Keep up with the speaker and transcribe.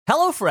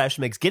HelloFresh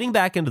makes getting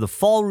back into the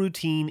fall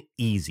routine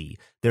easy.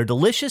 Their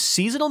delicious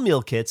seasonal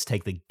meal kits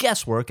take the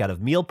guesswork out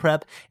of meal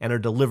prep and are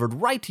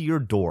delivered right to your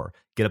door.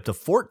 Get up to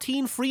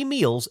 14 free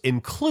meals,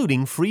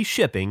 including free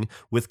shipping,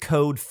 with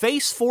code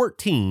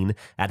FACE14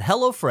 at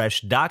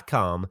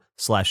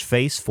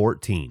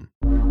hellofresh.com/FACE14.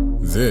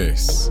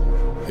 This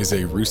is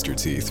a Rooster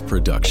Teeth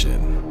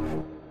production.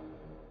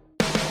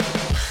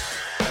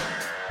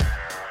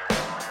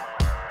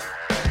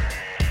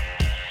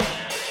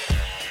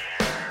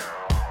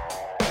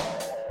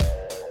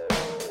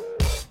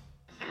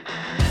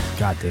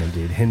 Goddamn,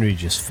 dude, Henry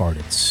just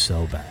farted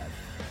so bad.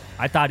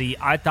 I thought he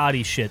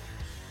shit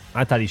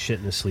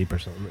in his sleep or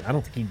something. I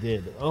don't think he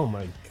did. Oh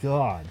my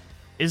god.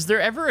 Is there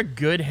ever a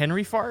good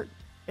Henry fart?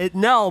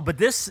 No, but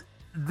this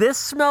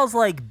smells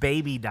like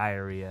baby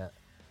diarrhea.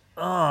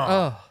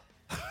 Ugh.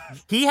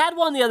 He had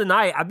one the other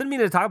night. I've been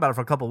meaning to talk about it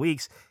for a couple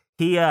weeks.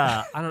 He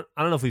I don't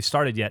know if we've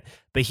started yet,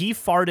 but he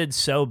farted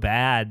so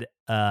bad.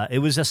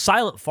 It was a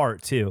silent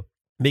fart too.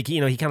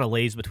 Mickey, he kind of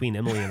lays between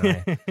Emily and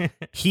I.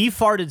 He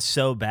farted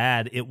so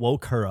bad, it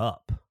woke her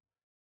up.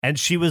 And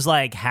she was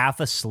like half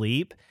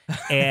asleep.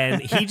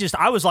 And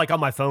I was like on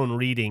my phone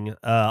reading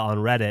on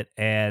Reddit,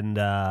 and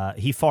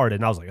he farted.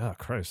 And I was like, oh,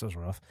 Christ, that's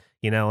rough.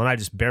 And I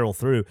just barrel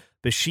through.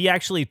 But she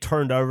actually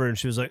turned over and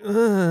she was like,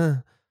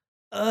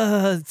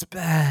 it's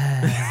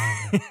bad.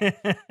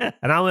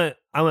 And I went,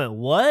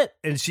 what?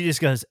 And she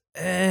just goes,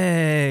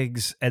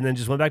 eggs. And then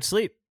just went back to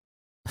sleep.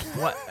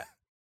 What?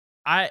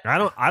 I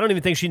don't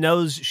even think she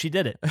knows she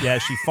did it. Yeah,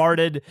 she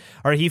farted,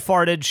 or he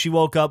farted. She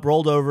woke up,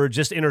 rolled over,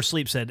 just in her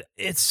sleep said,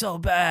 "It's so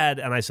bad."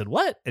 And I said,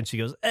 "What?" And she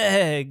goes,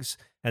 "Eggs,"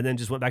 and then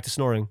just went back to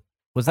snoring.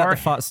 Was that the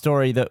fart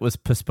story that was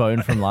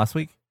postponed from last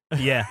week?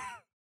 Yeah.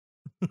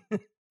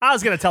 I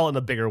was gonna tell it in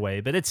a bigger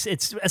way, but it's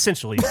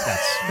essentially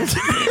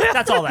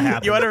that's all that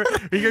happened.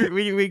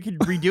 We could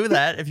redo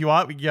that if you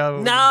want. We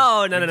go.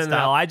 No.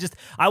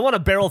 I want to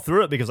barrel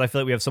through it because I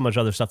feel like we have so much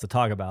other stuff to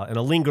talk about, and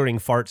a lingering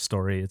fart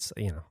story. It's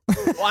Well,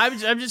 I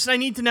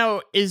need to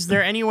know: is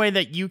there any way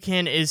that you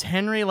can? Is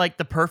Henry like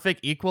the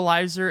perfect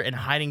equalizer in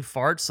hiding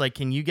farts? Like,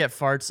 can you get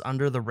farts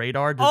under the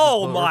radar?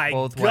 Oh my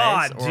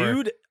god,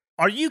 dude!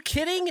 Are you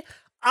kidding?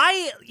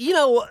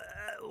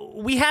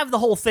 We have the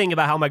whole thing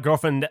about how my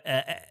girlfriend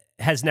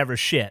has never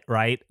shit,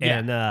 right?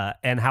 Yeah.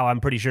 And how I'm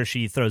pretty sure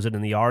she throws it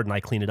in the yard and I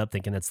clean it up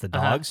thinking it's the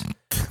dog's.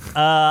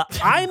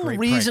 I'm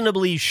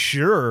reasonably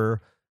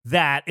sure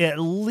that at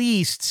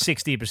least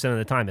 60% of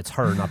the time it's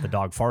her, not the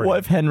dog farting. What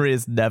if Henry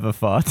has never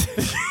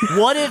farted?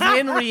 What if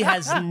Henry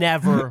has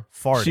never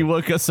farted? She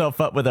woke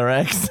herself up with her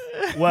ex.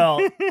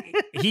 Well,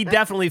 he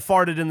definitely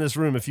farted in this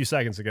room a few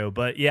seconds ago,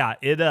 but yeah,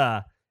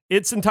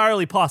 it's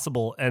entirely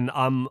possible, and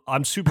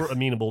I'm super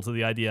amenable to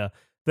the idea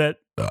that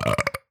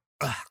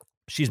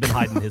she's been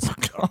hiding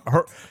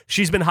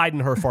she's been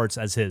hiding her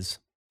farts as his.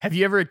 Have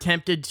you ever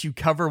attempted to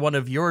cover one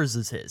of yours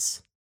as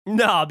his?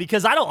 No,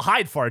 because I don't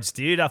hide farts,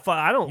 dude. I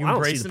don't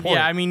see the point.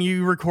 Yeah, I mean,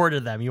 you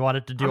recorded them. You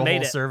wanted to do a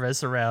whole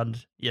service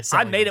around. Yes,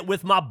 I made it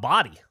with my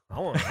body. I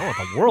want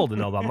the world to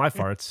know about my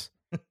farts.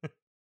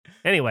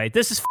 Anyway,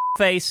 this is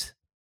Face.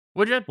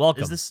 Would you?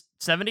 Welcome. Is this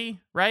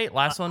 70? Right?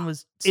 Last one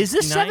was 69? Is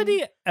this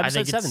 70? Episode I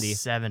think 70. It's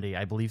 70.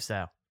 I believe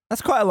so.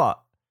 That's quite a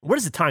lot. Where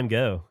does the time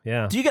go?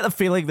 Yeah. Do you get the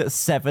feeling that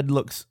 7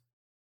 looks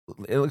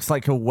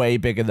like a way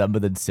bigger number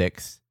than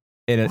 6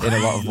 in a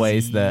lot of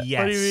ways? That yes.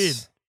 What do you mean?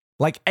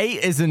 Like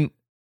 8 isn't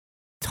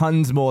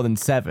tons more than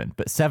 7,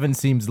 but 7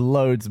 seems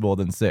loads more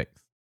than 6.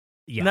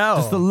 Yeah. No.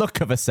 Just the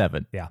look of a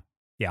 7. Yeah.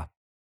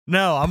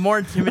 No, I'm more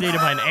intimidated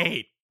by an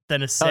 8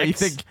 than a 6. Oh,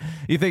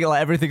 you think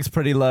like everything's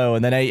pretty low,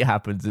 and then 8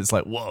 happens, it's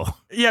like, whoa.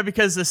 Yeah,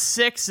 because a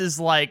 6 is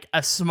like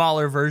a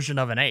smaller version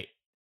of an 8.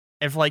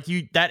 If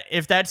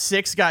that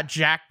 6 got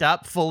jacked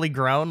up, fully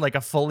grown, like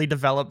a fully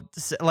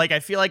developed, like I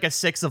feel like a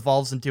 6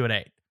 evolves into an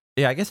 8.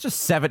 Yeah, I guess just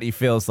 70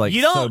 feels like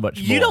so much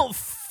more.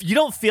 You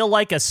don't feel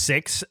like a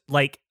 6.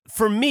 Like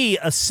for me,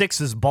 a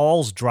 6's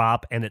balls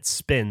drop and it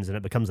spins and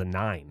it becomes a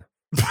 9.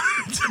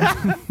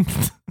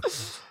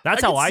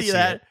 That's how I see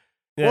it.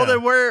 Yeah. Well,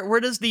 then where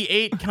does the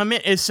 8 come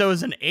in? Is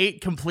an 8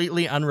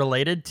 completely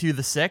unrelated to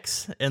the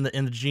 6 in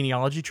the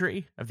genealogy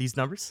tree of these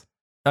numbers?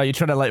 Oh, you're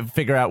trying to like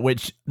figure out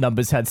which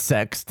numbers had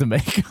sex to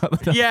make other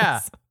numbers.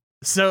 Yeah.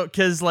 So,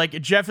 because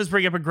like Jeff is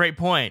bringing up a great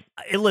point.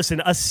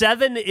 Listen, a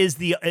 7 is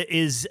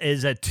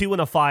a 2 and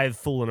a 5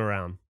 fooling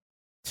around.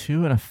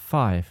 2 and a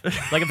 5.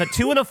 Like if a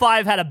 2 and a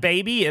 5 had a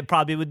baby, it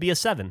probably would be a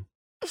 7.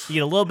 You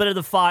get a little bit of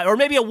the 5, or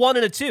maybe a 1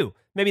 and a 2.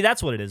 Maybe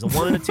that's what it is. A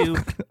 1 and a 2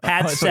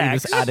 had sex. You're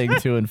just adding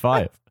 2 and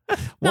 5.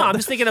 No, I'm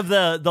just thinking of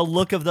the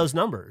look of those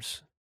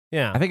numbers.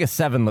 Yeah, I think a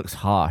 7 looks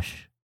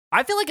harsh.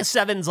 I feel like a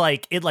 7's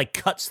like it like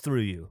cuts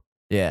through you.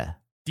 Yeah.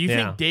 Do you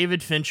think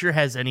David Fincher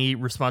has any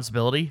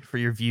responsibility for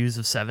your views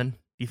of 7? Do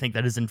you think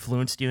that has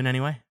influenced you in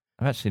any way?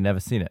 I've actually never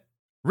seen it.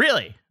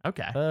 Really?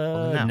 Okay. No,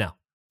 I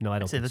don't.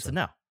 I'd say that's a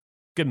no.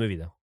 Good movie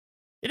though.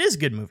 It is a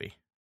good movie.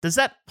 Does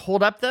that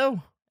hold up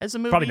though as a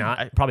movie? Probably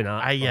not. Probably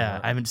not. I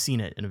haven't seen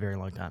it in a very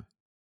long time.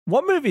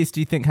 What movies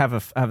do you think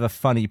have a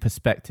funny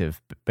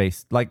perspective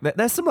based? Like,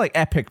 there's some like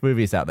epic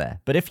movies out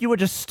there, but if you were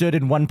just stood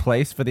in one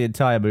place for the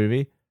entire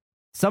movie,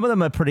 Some of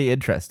them are pretty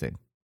interesting.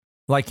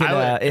 Like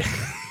in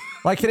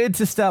like in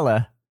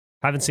Interstellar,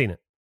 Haven't seen it.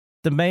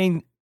 the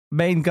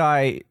main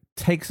guy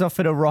takes off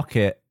in a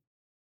rocket,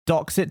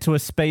 docks it to a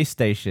space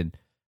station,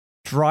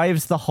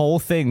 drives the whole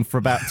thing for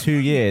about 2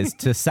 years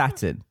to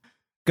Saturn,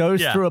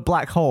 goes through a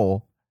black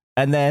hole,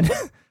 and then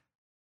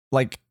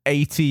like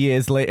 80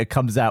 years later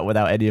comes out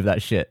without any of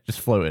that shit, just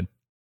floating.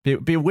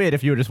 It'd be weird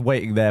if you were just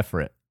waiting there for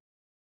it.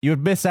 You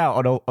would miss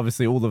out on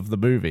obviously all of the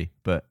movie,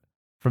 but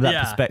from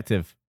that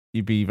perspective,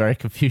 you'd be very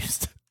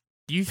confused.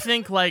 Do you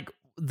think like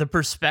the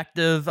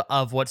perspective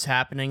of what's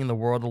happening in the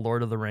world of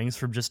Lord of the Rings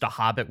from just a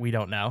hobbit we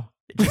don't know?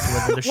 Just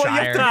live in the Well, you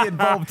Shire. have to be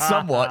involved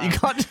somewhat. You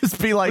can't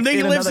just be like. And then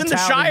he lives in the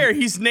town Shire.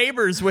 He's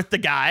neighbors with the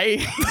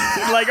guy.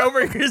 Like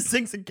overhears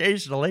things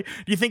occasionally.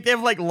 Do you think they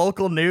have like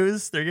local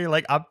news? They're getting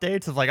like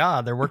updates of like,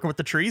 they're working with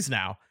the trees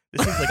now.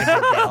 This seems like a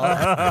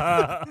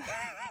big deal.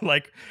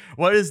 Like,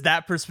 what is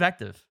that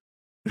perspective?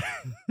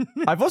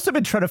 I've also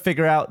been trying to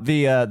figure out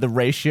the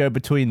ratio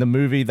between the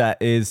movie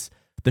that is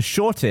the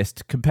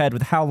shortest compared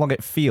with how long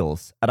it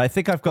feels, and I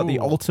think I've got the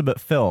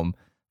ultimate film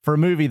for a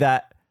movie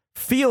that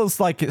feels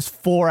like it's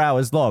 4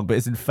 hours long, but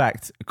is in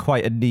fact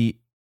quite a neat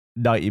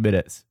 90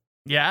 minutes.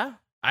 Yeah,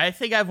 I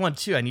think I have one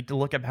too. I need to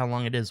look up how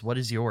long it is. What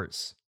is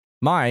yours?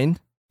 Mine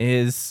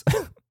is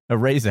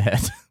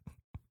Eraserhead.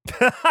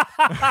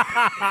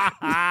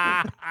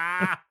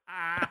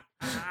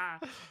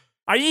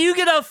 Are you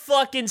gonna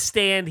fucking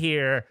stand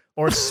here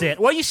or sit?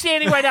 Well, are you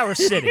standing right now or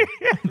sitting?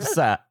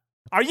 Sat.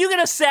 Are you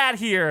gonna sat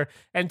here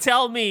and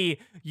tell me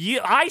you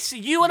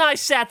and I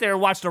sat there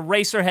and watched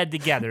Eraserhead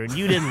together and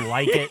you didn't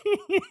like it?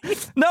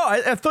 No,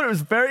 I thought it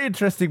was very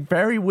interesting,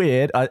 very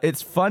weird.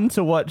 It's fun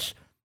to watch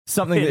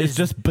something that is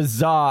just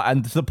bizarre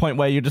and to the point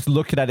where you're just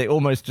looking at it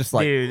almost just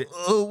like, dude,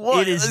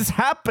 what is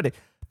happening?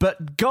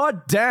 But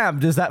goddamn,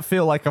 does that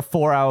feel like a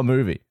 4 hour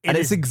movie? And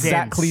it's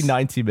exactly dense.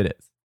 90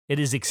 minutes. It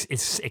is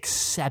it's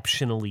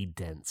exceptionally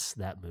dense,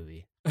 that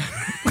movie.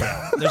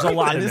 There's a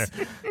lot in there.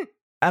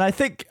 And I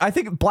think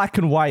black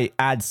and white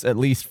adds at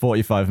least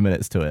 45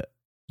 minutes to it.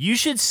 You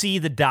should see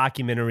the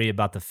documentary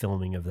about the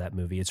filming of that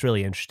movie. It's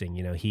really interesting.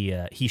 You know,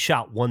 he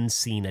shot one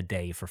scene a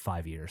day for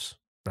 5 years.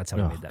 That's how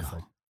he made that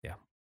film. Yeah.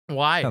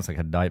 Why? Sounds like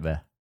a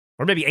nightmare.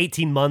 Or maybe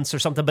 18 months or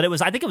something, but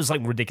I think it was like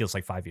ridiculous,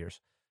 like 5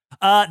 years.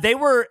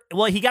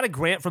 He got a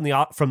grant from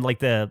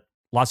the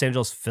Los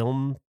Angeles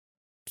Film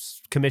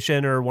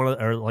Commission or one of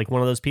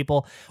those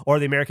people, or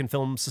the American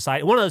Film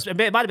Society. One of those, it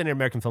might have been the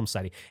American Film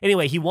Society.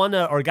 Anyway, he won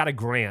or got a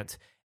grant,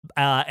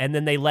 and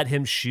then they let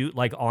him shoot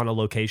like on a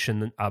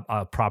location,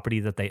 a property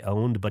that they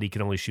owned, but he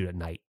could only shoot at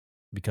night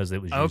because it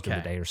was used in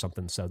the day or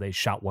something. So they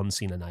shot one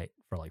scene a night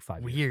for like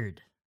 5 years.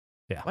 Weird.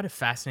 Yeah. What a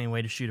fascinating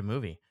way to shoot a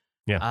movie.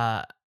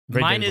 Yeah.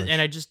 Mine is,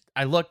 and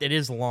I looked, it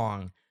is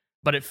long,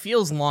 but it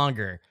feels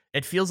longer.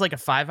 It feels like a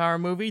 5 hour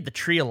movie, The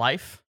Tree of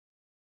Life.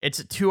 It's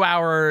a 2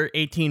 hour,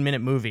 18-minute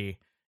movie.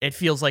 It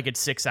feels like it's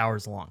 6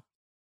 hours long.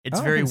 It's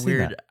very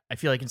weird. I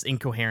feel like it's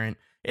incoherent.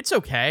 It's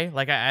okay.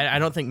 Like I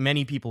don't think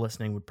many people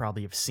listening would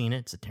probably have seen it.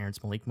 It's a Terrence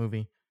Malick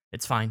movie.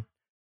 It's fine.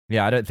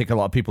 Yeah, I don't think a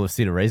lot of people have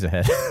seen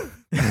Eraserhead.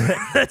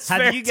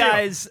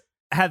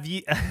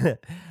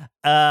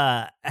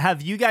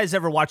 Have you guys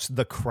ever watched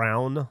The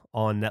Crown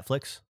on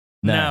Netflix?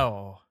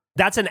 No.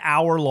 That's an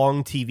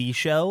hour-long TV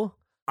show.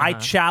 I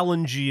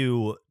challenge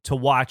you to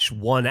watch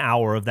 1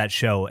 hour of that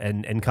show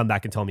and come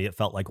back and tell me it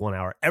felt like 1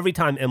 hour. Every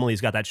time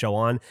Emily's got that show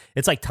on,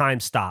 it's like time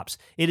stops.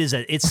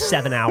 It's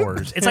 7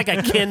 hours. It's like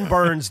a Ken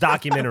Burns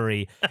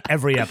documentary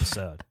every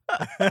episode.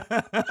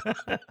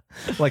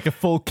 Like a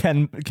full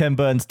Ken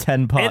Burns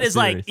 10-part It is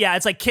series.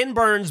 it's like Ken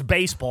Burns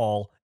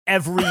baseball.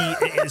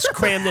 It's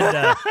crammed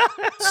into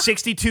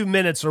 62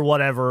 minutes or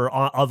whatever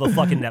of a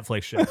fucking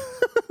Netflix show.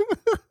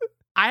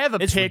 I have a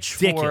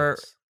pitch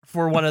ridiculous.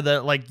 for one of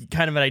the, like,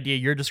 kind of an idea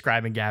you're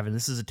describing, Gavin.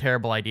 This is a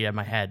terrible idea in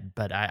my head,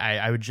 but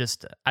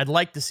I'd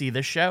like to see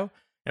this show,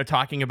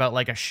 talking about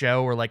like a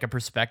show or like a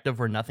perspective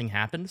where nothing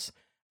happens.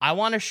 I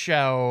want a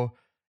show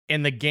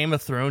in the Game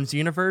of Thrones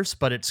universe,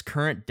 but it's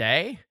current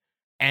day,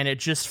 and it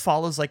just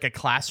follows like a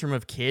classroom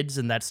of kids,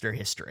 and that's their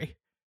history.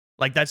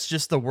 Like, that's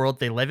just the world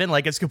they live in.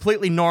 Like, it's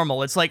completely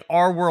normal. It's like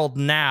our world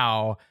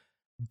now,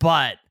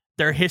 but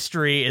their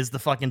history is the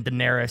fucking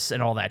Daenerys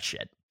and all that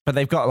shit. But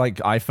they've got like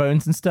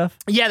iPhones and stuff.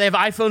 Yeah, they have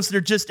iPhones that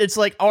are just, it's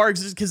like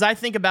ours. Because I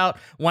think about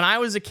when I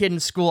was a kid in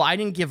school, I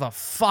didn't give a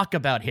fuck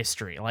about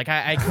history. Like,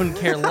 I couldn't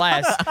care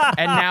less.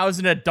 And now as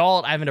an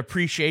adult, I have an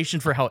appreciation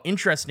for how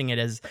interesting it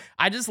is.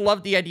 I just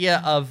love the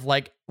idea of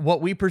like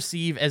what we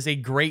perceive as a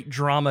great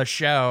drama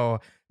show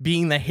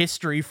being the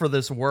history for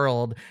this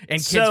world, and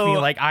kids being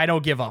like, I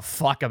don't give a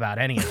fuck about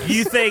any of this.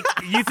 You think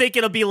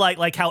it'll be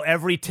like how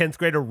every 10th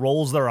grader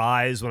rolls their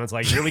eyes when it's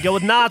like, here we go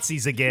with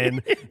Nazis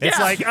again. It's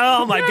like,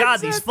 oh my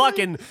God,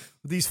 exactly.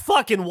 these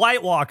fucking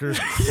White Walkers.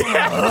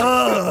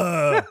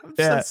 I'm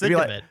so sick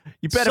of it.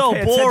 You better pay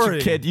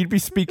attention, kid. You'd be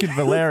speaking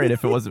Valerian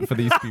if it wasn't for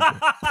these people.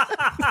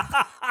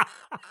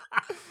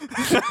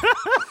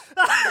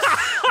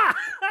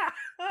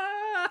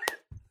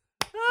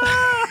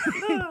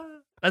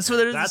 That's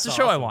the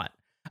show I want.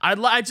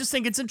 I just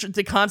think it's interesting,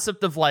 the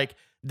concept of like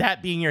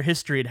that being your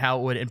history and how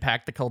it would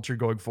impact the culture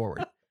going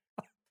forward.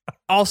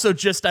 Also,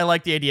 I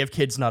like the idea of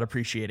kids not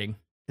appreciating,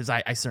 because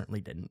I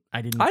certainly didn't.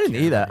 I didn't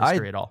either.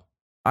 History at all.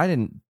 I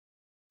didn't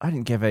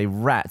give a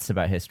rat's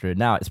about history.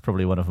 Now it's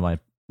probably one of my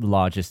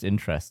largest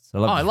interests. I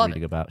love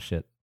reading about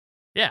shit.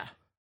 Yeah.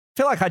 I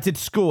feel like I did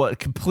school at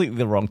completely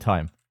the wrong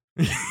time.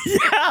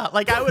 Yeah,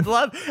 like I would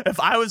love if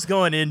I was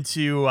going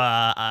into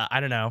I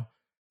don't know,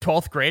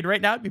 12th grade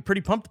right now. I'd be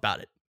pretty pumped about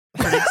it.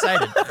 Pretty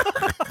excited.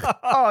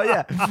 Oh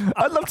yeah,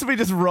 I'd love to be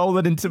just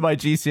rolling into my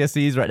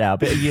GCSEs right now, a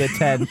bit of year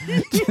 10.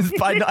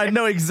 I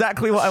know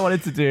exactly what I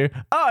wanted to do.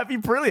 Oh, it'd be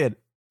brilliant.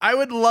 I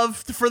would love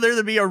for there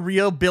to be a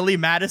real Billy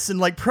Madison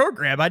like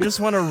program. I just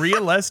want a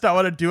realist. I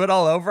want to do it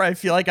all over. I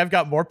feel like I've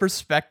got more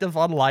perspective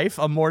on life.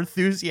 I'm more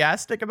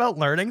enthusiastic about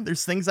learning.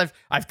 There's things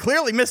I've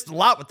clearly missed a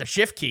lot with the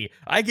shift key.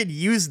 I could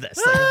use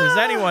this. Like, if there's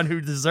anyone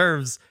who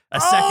deserves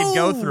a second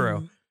go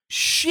through.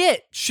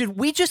 Shit. Should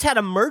we just had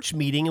a merch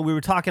meeting and we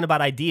were talking about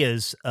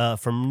ideas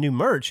from new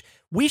merch?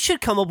 We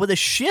should come up with a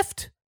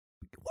shift.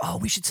 Oh,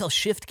 we should sell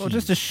shift keys. Or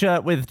just a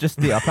shirt with just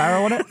the up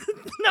arrow on it.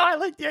 No, I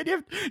like the idea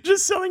of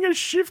just selling a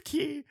shift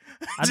key.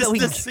 Just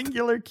a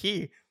singular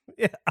key.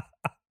 Yeah.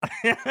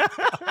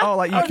 Oh,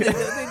 like you can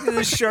they do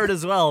the shirt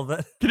as well.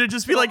 But could it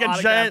just be like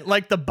a giant,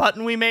 like the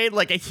button we made,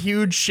 like a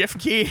huge shift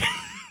key?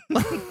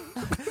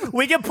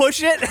 We can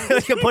push it.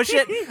 We can push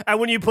it, and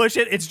when you push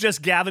it, it's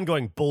just Gavin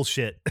going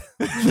bullshit.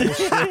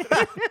 Bullshit.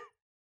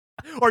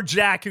 Or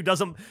Jack, who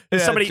doesn't.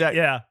 Somebody, Jack.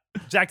 Yeah,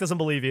 Jack doesn't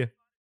believe you.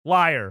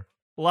 Liar,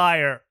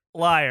 liar,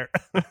 liar.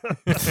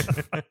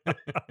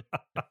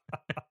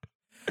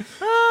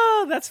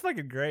 Oh, that's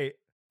fucking great.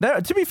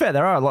 To be fair,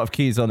 there are a lot of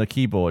keys on the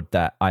keyboard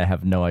that I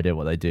have no idea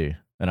what they do,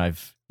 and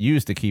I've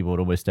used the keyboard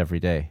almost every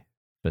day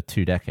for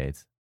 2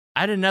 decades.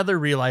 I had another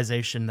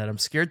realization that I'm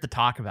scared to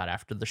talk about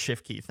after the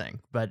shift key thing,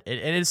 but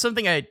it's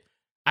something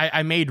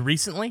I made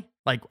recently,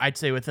 like I'd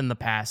say within the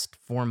past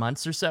 4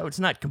 months or so. It's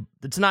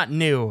not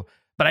new,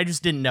 but I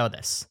just didn't know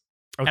this.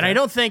 Okay. And I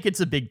don't think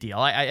it's a big deal.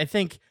 I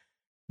think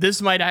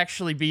this might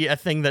actually be a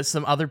thing that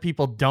some other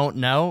people don't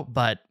know,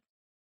 but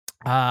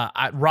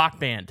Rock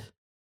Band.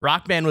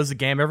 Rock Band was a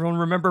game. Everyone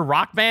remember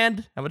Rock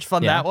Band? How much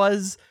fun that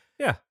was?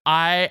 Yeah.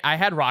 I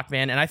had Rock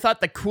Band, and I thought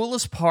the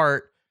coolest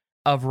part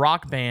of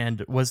Rock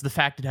Band was the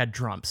fact it had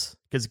drums,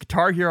 because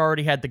Guitar Hero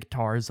already had the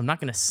guitars. I'm not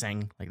going to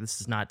sing. Like,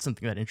 this is not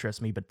something that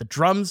interests me, but the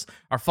drums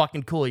are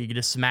fucking cool. You can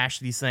just smash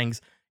these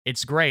things.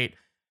 It's great.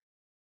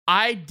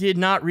 I did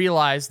not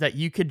realize that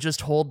you could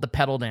just hold the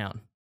pedal down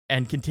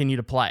and continue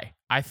to play.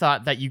 I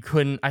thought that you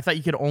couldn't. I thought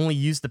you could only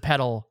use the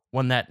pedal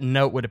when that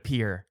note would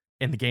appear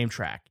in the game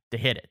track to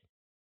hit it.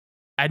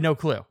 I had no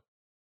clue.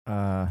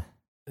 Yeah.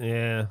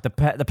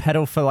 The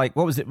pedal for, like,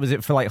 what was it? Was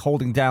it for like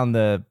holding down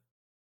the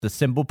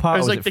cymbal part? It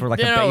was or like was it for like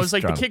a bass it was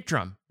like drum? the kick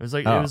drum. It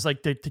was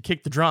like to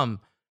kick the drum.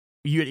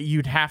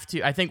 You'd have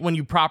to. I think when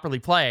you properly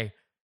play,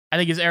 I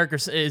think as Eric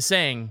is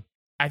saying,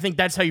 I think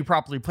that's how you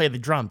properly play the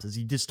drums. Is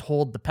you just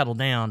hold the pedal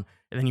down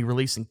and then you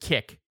release and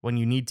kick when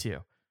you need to.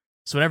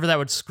 So whenever that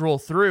would scroll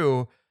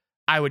through,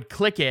 I would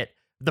click it.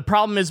 The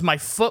problem is my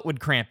foot would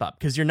cramp up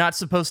because you're not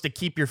supposed to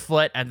keep your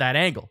foot at that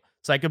angle.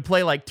 So I could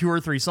play like 2 or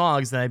 3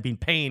 songs, then I'd be in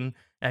pain.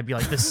 I'd be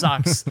like, this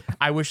sucks.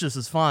 I wish this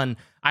was fun.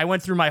 I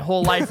went through my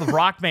whole life of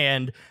Rock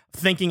Band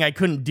thinking I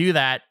couldn't do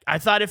that. I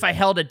thought if I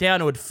held it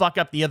down, it would fuck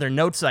up the other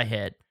notes I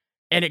hit.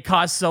 And it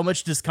caused so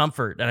much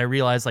discomfort. And I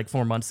realized like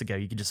 4 months ago,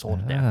 you could just hold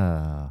it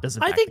down.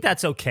 I think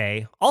that's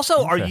okay.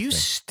 Also, are you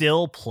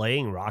still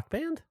playing Rock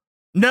Band?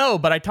 No,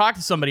 but I talked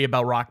to somebody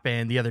about Rock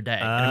Band the other day.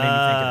 And it made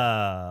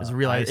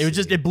me think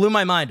of it. It blew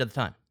my mind at the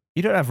time.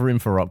 You don't have room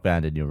for Rock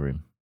Band in your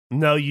room.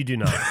 No, you do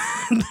not.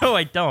 No,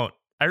 I don't.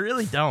 I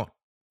really don't.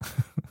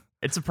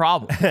 It's a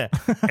problem.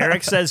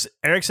 Eric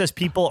says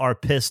people are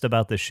pissed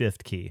about the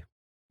shift key.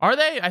 Are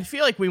they? I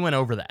feel like we went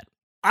over that.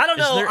 I don't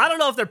know. I don't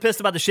know if they're pissed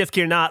about the shift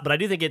key or not, but I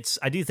do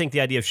think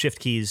the idea of shift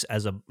keys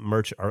as a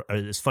merch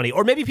is funny.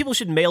 Or maybe people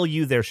should mail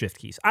you their shift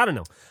keys. I don't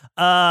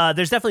know.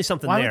 There's definitely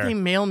something there. Why would they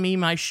mail me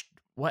my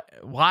what?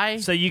 Why?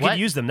 So you can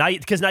use them now,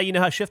 because now you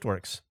know how shift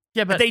works.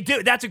 Yeah, but they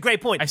do. That's a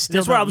great point.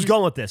 That's where I was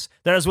going with this.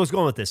 That's where I was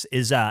going with this.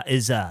 Is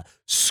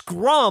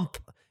Scrump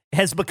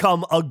has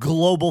become a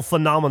global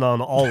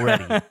phenomenon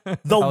already.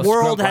 The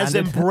world has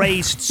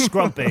embraced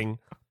scrumping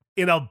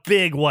in a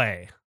big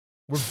way.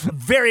 We're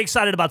very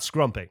excited about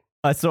scrumping.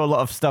 I saw a lot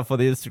of stuff on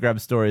the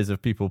Instagram stories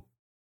of people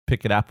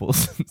picking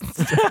apples.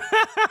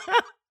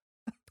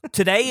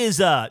 Today is,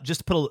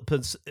 just to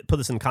put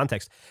this in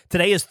context,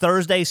 today is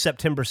Thursday,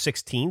 September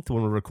 16th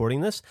when we're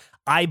recording this.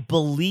 I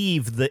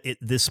believe that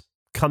this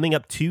coming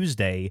up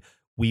Tuesday,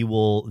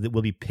 we'll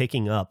be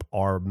picking up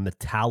our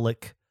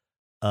metallic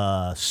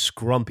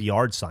Scrump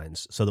yard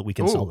signs so that we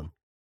can sell them.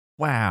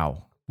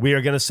 Wow. We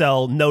are going to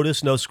sell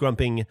Notice No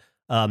Scrumping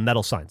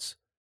metal signs.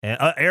 And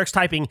Eric's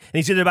typing, and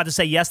he's either about to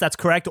say, yes, that's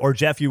correct, or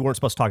Jeff, you weren't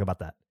supposed to talk about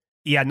that.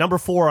 Yeah, number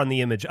 4 on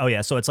the image. Oh,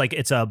 yeah, so it's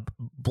a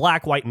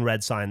black, white, and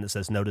red sign that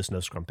says Notice No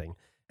Scrumping.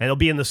 And it'll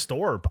be in the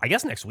store, I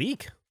guess, next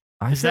week.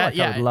 I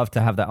would love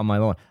to have that on my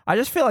lawn. I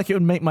just feel like it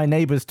would make my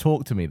neighbors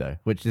talk to me, though,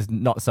 which is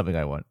not something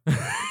I want.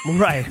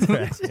 Right.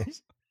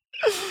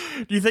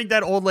 Do you think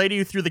that old lady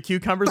who threw the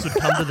cucumbers would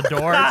come to the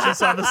door if she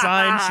saw the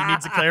sign? She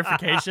needs a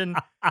clarification.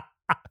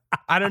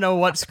 I don't know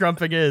what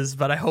scrumping is,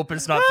 but I hope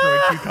it's not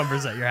throwing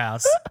cucumbers at your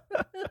house.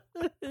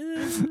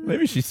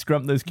 Maybe she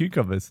scrumped those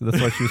cucumbers. That's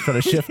why she was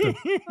trying to shift them.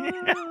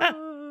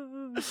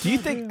 Do you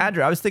think,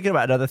 Andrew, I was thinking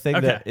about another thing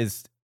that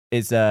is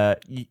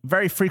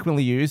very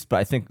frequently used, but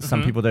I think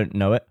some people don't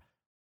know it.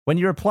 When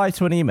you reply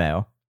to an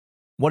email,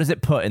 what does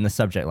it put in the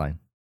subject line?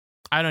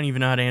 I don't even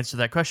know how to answer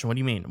that question. What do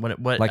you mean? When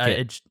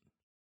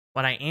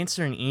I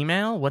answer an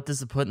email, what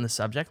does it put in the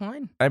subject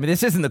line? I mean,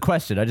 this isn't the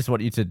question. I just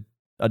want you to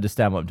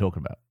understand what I'm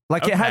talking about.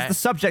 Like, it has the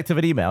subject of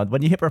an email.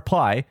 When you hit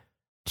reply,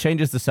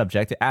 changes the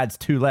subject. It adds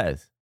 2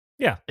 letters.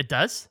 Yeah. It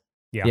does?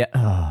 Yeah.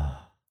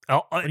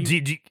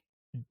 Do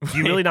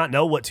you really not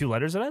know what 2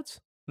 letters it adds?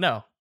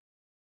 No.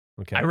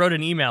 Okay. I wrote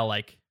an email,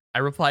 I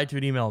replied to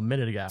an email a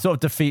minute ago. Sort of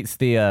defeats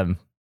the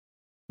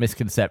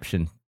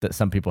misconception that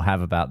some people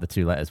have about the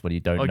 2 letters when you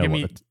don't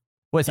know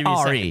what it's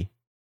RE.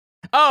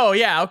 Oh,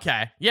 yeah,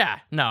 okay. Yeah.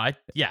 No,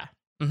 yeah.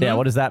 Mm-hmm. Yeah,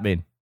 what does that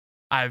mean?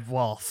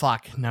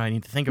 Fuck. Now I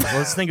need to think about it.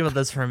 Let's think about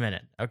this for a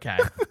minute. Okay.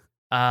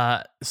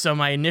 So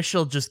my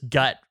initial just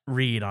gut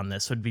read on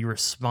this would be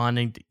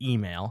responding to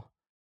email.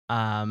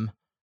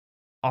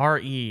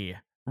 RE.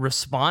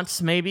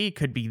 Response, maybe?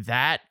 Could be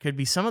that. Could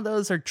be some of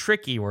those are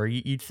tricky where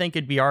you'd think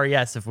it'd be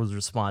RES if it was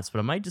response, but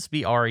it might just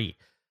be RE.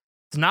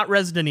 It's not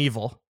Resident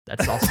Evil.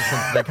 That's also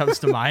something that comes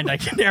to mind. I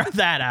can narrow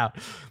that out.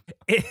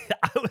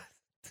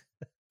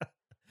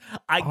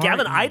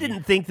 Gavin, I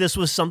didn't think this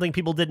was something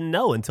people didn't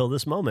know until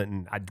this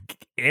moment, and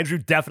Andrew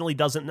definitely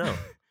doesn't know.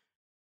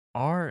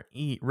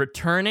 RE.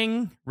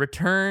 Return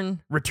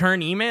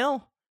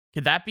email?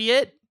 Could that be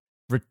it?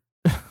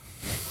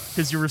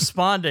 Because you're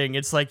responding,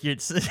 it's like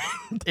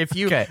if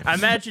you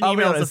imagine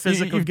email is a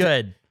physical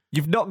good.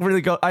 You've not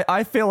really got.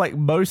 I feel like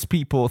most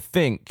people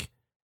think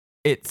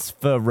it's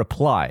for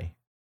reply.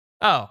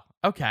 Oh,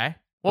 okay.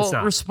 Well,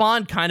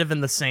 respond kind of in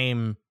the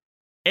same.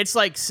 It's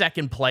like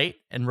second plate,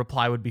 and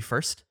reply would be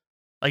first.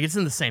 Like it's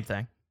in the same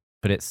thing.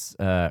 But it's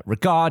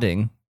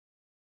regarding,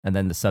 and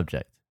then the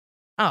subject.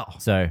 Oh,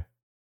 so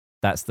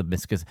that's the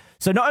misconception.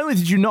 So not only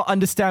did you not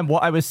understand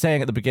what I was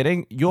saying at the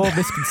beginning, your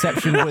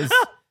misconception was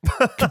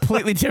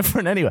completely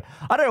different anyway.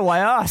 I don't know why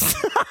I asked.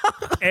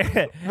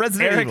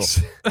 Resident Evil.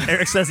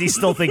 Eric says he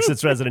still thinks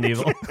it's Resident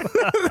Evil.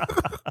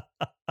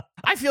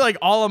 I feel like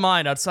all of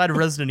mine outside of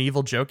Resident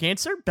Evil joke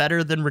answer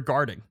better than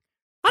regarding.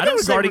 I think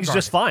regarding's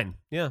just fine.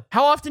 Yeah.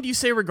 How often do you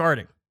say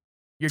regarding?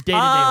 Your day-to-day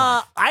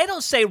life. I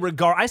don't say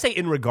regard. I say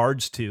in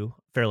regards to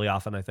fairly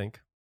often, I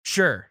think.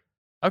 Sure.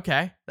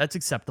 Okay. That's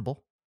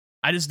acceptable.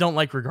 I just don't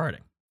like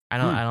regarding. I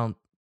don't,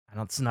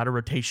 it's not a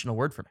rotational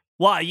word for me.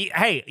 Well,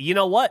 hey, you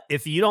know what?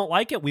 If you don't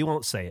like it, we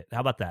won't say it.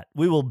 How about that?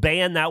 We will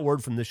ban that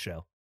word from this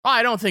show. Oh,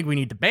 I don't think we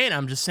need to ban it.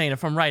 I'm just saying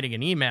if I'm writing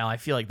an email, I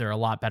feel like there are a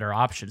lot better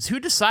options. Who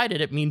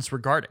decided it means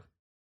regarding?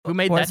 Who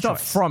made that it's choice? Not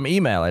from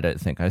email, I don't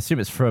think. I assume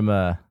it's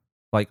from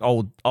like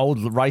old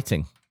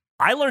writing.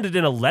 I learned it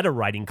in a letter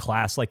writing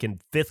class like in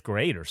 5th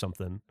grade or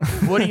something.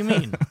 What do you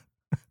mean?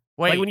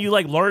 Wait. Like when you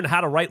learn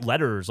how to write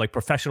letters, like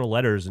professional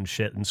letters and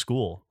shit in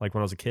school, like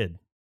when I was a kid.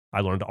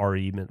 I learned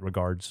RE meant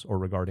regards or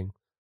regarding.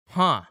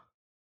 Huh.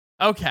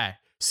 Okay.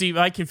 See,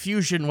 my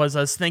confusion was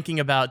I was thinking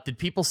about, did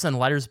people send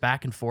letters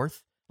back and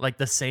forth? Like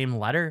the same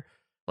letter?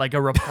 Like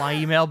a reply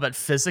email, but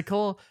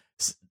physical?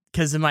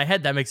 Because in my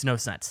head, that makes no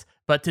sense.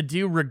 But to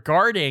do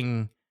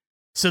regarding,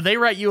 so they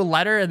write you a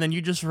letter and then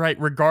you just write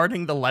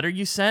regarding the letter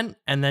you sent,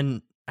 and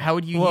then how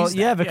would you use that?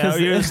 Yeah, because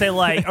you say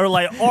like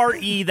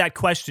RE that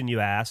question you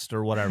asked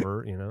or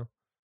whatever, you know?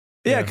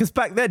 Yeah, because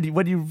back then,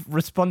 when you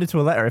responded to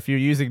a letter, if you were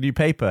using new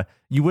paper,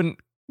 you wouldn't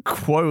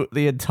quote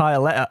the entire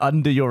letter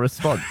under your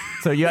response.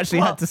 So you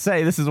actually had to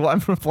say, this is what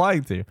I'm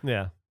replying to.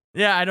 Yeah.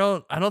 Yeah, I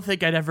don't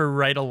think I'd ever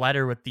write a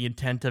letter with the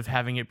intent of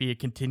having it be a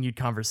continued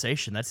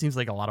conversation. That seems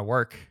like a lot of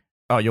work.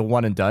 Oh, you're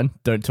one and done?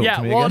 Don't talk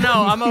to me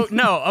again?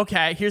 No,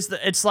 okay.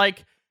 It's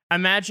like,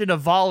 imagine a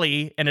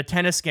volley in a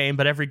tennis game,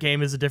 but every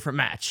game is a different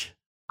match.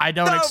 I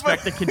don't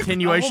expect a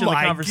continuation of the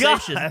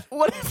conversation. God.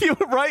 What if you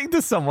were writing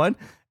to someone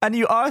and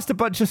you asked a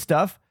bunch of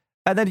stuff,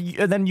 and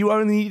then you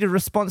only need a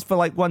response for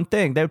like one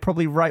thing? They would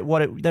probably write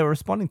what they were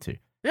responding to.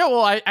 Yeah,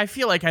 well, I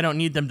feel like I don't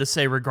need them to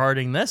say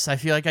regarding this. I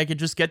feel like I could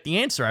just get the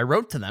answer. I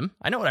wrote to them.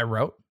 I know what I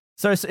wrote.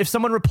 So if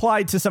someone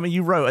replied to something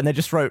you wrote and they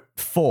just wrote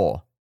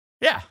for,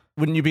 yeah,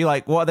 wouldn't you be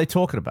like, what are they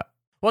talking about?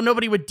 Well,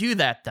 nobody would do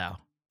that, though.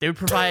 They would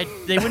provide,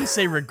 they wouldn't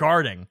say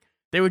regarding.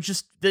 They would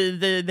just,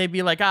 they'd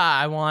be like,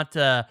 I want,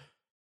 I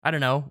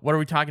don't know, what are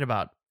we talking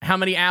about? How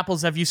many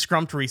apples have you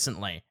scrumped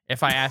recently?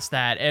 If I asked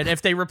that. And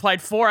if they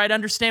replied 4, I'd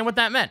understand what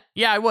that meant.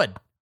 Yeah, I would.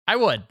 I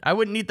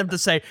wouldn't need them to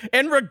say,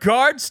 in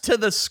regards to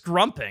the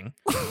scrumping.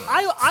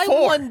 I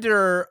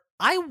wonder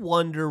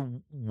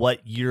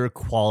what your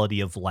quality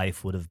of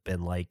life would have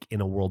been like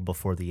in a world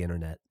before the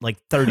internet, like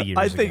 30 years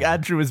ago. I think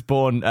Andrew was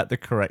born at the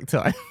correct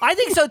time. I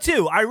think so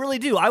too. I really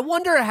do. I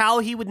wonder how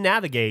he would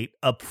navigate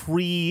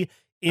in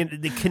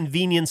the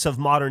convenience of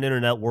modern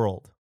internet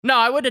world. No,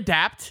 I would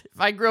adapt. If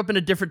I grew up in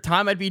a different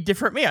time, I'd be a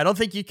different me. I don't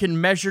think you can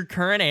measure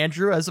current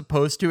Andrew as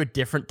opposed to a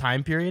different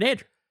time period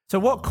Andrew. So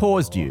what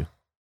caused you?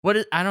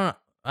 I don't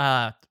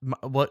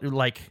what do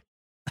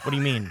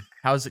you mean?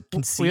 How is it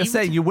conceived? Well, you're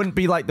saying you wouldn't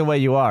be like the way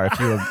you are if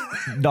you were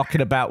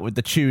knocking about with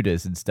the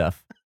Tudors and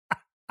stuff.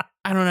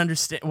 I don't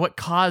understand what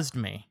caused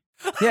me.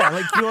 Yeah,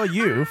 like you're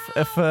you,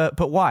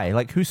 but why?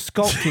 Like who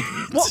sculpted?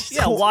 What?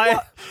 Yeah, why?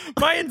 What?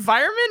 My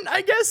environment,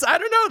 I guess. I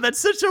don't know. That's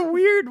such a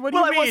weird. What do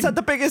you mean? What's had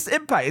the biggest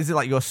impact? Is it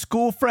like your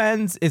school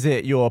friends? Is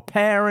it your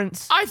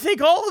parents? I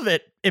think all of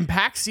it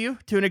impacts you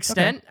to an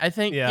extent. Okay. I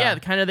think,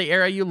 kind of the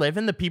era you live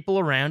in, the people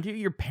around you,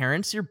 your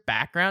parents, your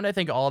background. I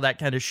think all that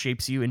kind of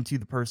shapes you into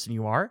the person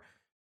you are,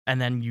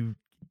 and then you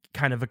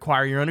kind of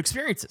acquire your own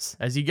experiences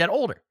as you get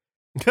older.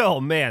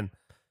 Oh man.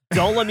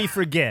 Don't let me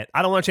forget.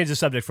 I don't want to change the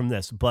subject from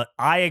this, but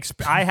I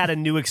had a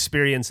new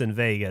experience in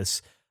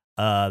Vegas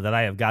that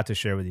I have got to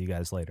share with you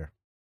guys later.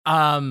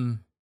 I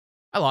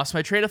lost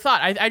my train of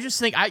thought. I just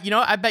think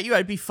I bet you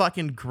I'd be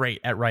fucking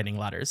great at writing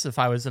letters if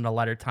I was in a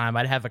letter time.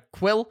 I'd have a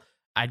quill.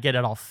 I'd get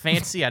it all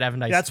fancy. I'd have a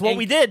nice. That's what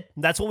we did.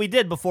 That's what we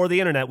did before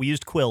the internet. We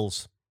used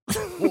quills.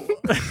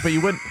 But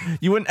you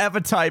wouldn't ever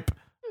type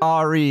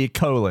RE :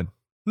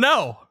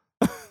 No,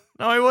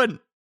 I wouldn't.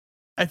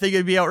 I think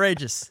it'd be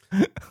outrageous.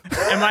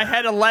 In my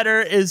head, a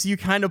letter is you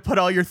kind of put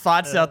all your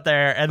thoughts out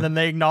there, and then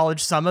they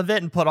acknowledge some of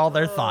it and put all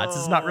their thoughts.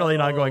 It's not really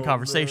an ongoing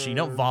conversation. You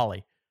don't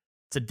volley.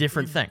 It's a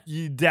different thing.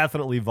 You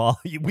definitely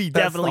volley. We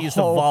definitely used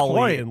to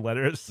volley in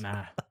letters.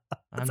 Nah,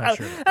 I'm not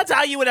sure. That's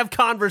how you would have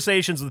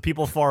conversations with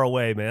people far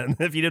away, man,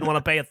 if you didn't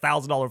want to pay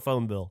 $1,000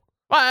 phone bill.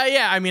 Well,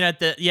 yeah, I mean,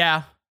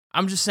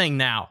 I'm just saying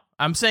now.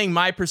 I'm saying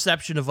my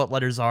perception of what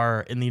letters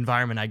are in the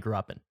environment I grew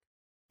up in.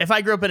 If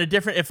I grew up in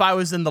if I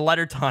was in the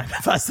letter time,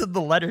 if I was in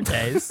the letter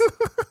days,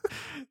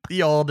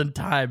 the olden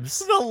times.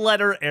 The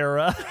letter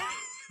era.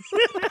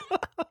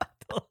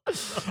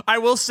 I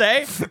will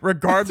say,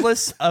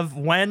 regardless of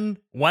when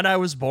I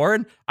was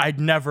born, I'd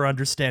never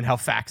understand how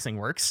faxing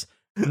works.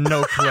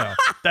 No clue.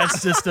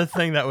 That's just a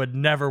thing that would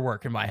never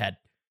work in my head.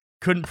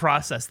 Couldn't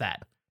process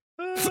that.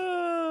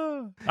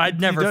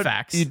 I'd never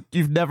fax.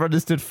 You've never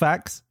understood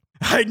fax?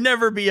 I'd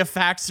never be a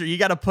faxer. You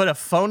got to put a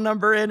phone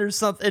number in or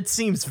something. It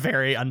seems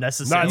very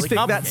unnecessary.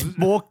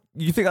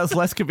 You think that's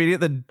less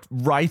convenient than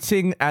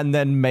writing and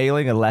then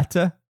mailing a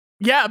letter?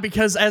 Yeah,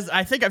 because as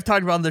I think I've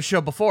talked about on the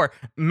show before,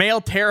 mail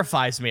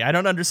terrifies me. I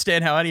don't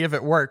understand how any of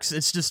it works.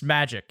 It's just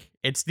magic.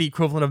 It's the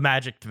equivalent of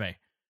magic to me.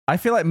 I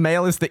feel like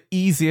mail is the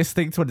easiest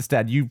thing to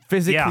understand. You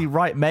physically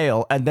write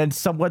mail and then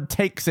someone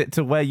takes it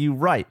to where you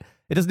write.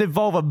 It doesn't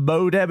involve a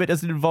modem. It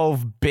doesn't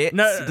involve bits. It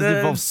doesn't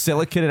involve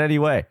silicon in any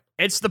way.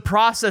 It's the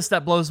process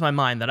that blows my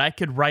mind, that I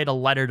could write a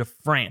letter to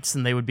France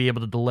and they would be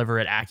able to deliver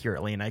it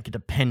accurately and I could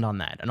depend on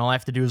that. And all I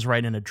have to do is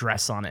write an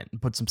address on it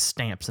and put some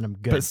stamps and I'm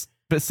good.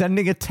 But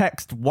sending a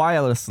text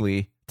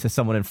wirelessly to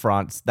someone in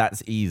France,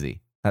 that's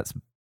easy. That's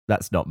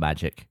not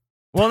magic.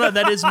 Well, no,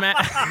 that is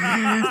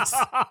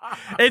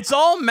it's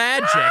all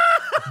magic,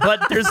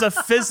 but there's a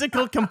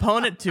physical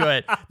component to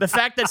it. The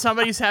fact that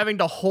somebody's having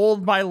to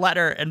hold my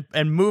letter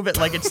and move it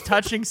like it's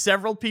touching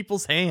several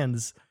people's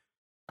hands.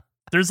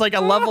 There's like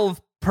a level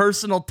of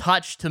personal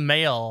touch to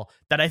mail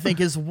that I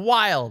think is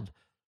wild.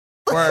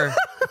 Or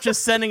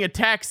just sending a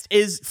text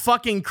is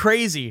fucking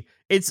crazy.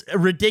 It's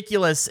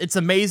ridiculous. It's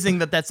amazing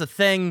that that's a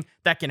thing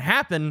that can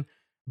happen,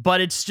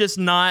 but it's just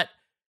not.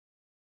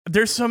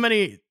 There's so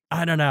many,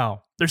 I don't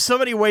know. There's so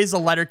many ways a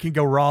letter can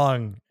go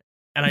wrong,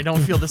 and I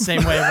don't feel the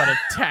same way about a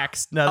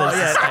text. No,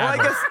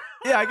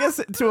 I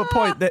guess to a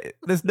point that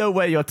there's no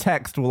way your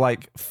text will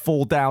like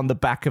fall down the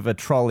back of a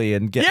trolley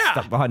and get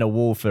stuck behind a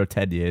wall for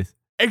 10 years.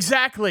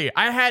 Exactly.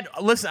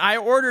 I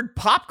ordered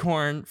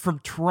popcorn from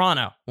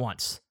Toronto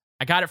once.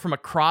 I got it from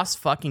across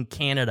fucking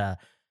Canada,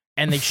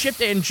 and they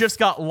shipped it and just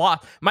got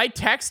lost. My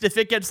text, if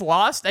it gets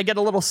lost, I get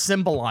a little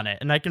symbol on it,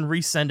 and I can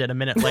resend it a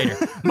minute later.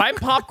 My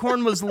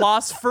popcorn was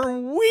lost for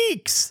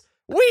weeks.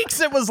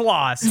 Weeks it was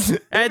lost.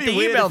 I had to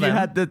email them. You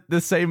had the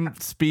same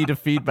speed of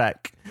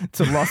feedback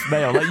to lost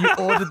mail. Like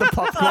you ordered the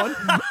popcorn,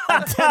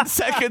 and 10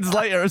 seconds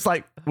later, it's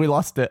like, we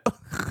lost it.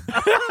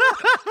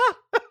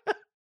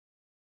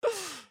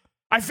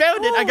 I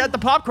found it. I got the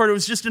popcorn. It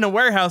was just in a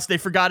warehouse. They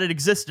forgot it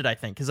existed, I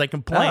think, because I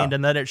complained,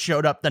 and then it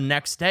showed up the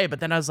next day.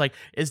 But then I was like,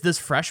 is this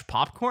fresh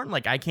popcorn?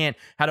 Like, how do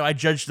I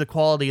judge the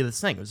quality of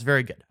this thing? It was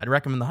very good. I'd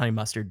recommend the honey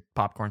mustard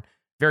popcorn.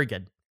 Very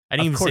good. I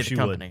didn't even say the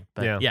company,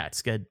 but yeah,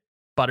 it's good.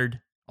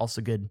 Buttered,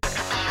 also good.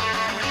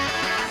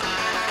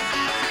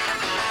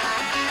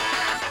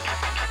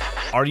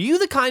 Are you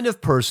the kind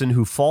of person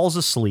who falls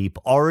asleep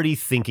already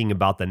thinking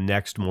about the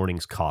next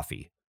morning's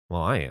coffee?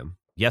 Well, I am.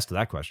 Yes to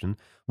that question.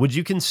 Would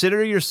you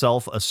consider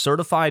yourself a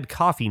certified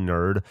coffee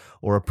nerd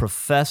or a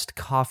professed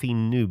coffee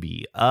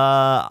newbie?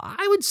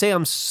 I would say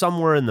I'm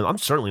somewhere in the. I'm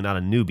certainly not a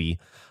newbie.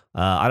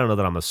 I don't know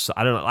that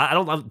I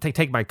don't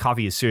take my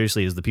coffee as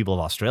seriously as the people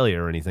of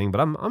Australia or anything, but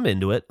I'm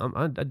into it.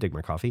 I dig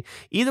my coffee.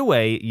 Either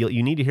way,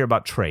 you need to hear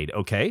about Trade.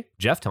 Okay,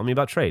 Jeff, tell me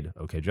about Trade.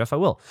 Okay, Jeff, I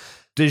will.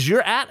 Does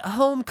your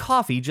at-home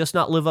coffee just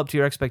not live up to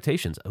your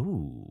expectations?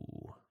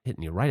 Ooh.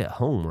 Hitting you right at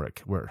home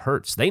where it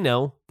hurts. They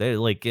know. They're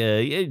like,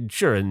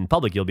 sure, in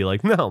public you'll be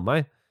like, no,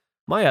 my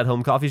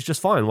at-home coffee is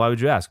just fine. Why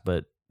would you ask?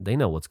 But They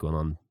know what's going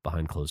on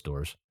behind closed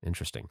doors.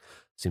 Interesting.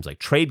 Seems like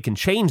Trade can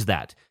change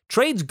that.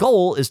 Trade's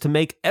goal is to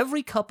make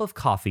every cup of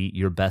coffee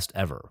your best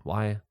ever.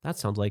 Why, that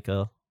sounds like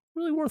a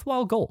really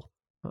worthwhile goal.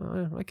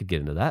 I could get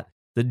into that.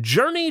 The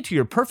journey to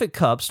your perfect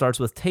cup starts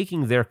with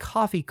taking their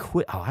coffee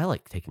quiz. Oh, I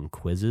like taking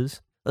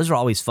quizzes. Those are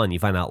always fun. You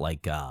find out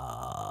like,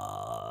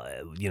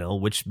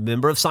 which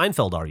member of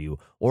Seinfeld are you?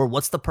 Or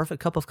what's the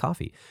perfect cup of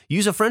coffee?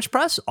 Use a French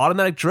press,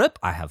 automatic drip.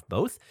 I have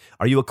both.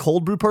 Are you a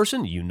cold brew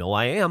person? You know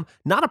I am.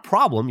 Not a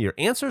problem. Your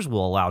answers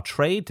will allow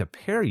Trade to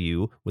pair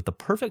you with the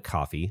perfect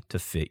coffee to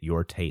fit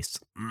your tastes.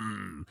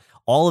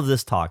 All of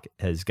this talk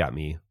has got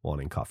me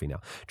wanting coffee now.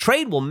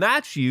 Trade will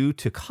match you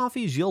to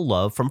coffees you'll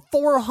love from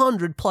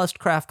 400 plus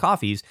craft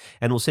coffees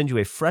and will send you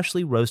a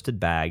freshly roasted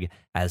bag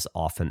as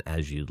often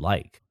as you'd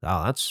like.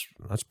 Oh, that's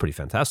pretty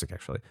fantastic,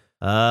 actually.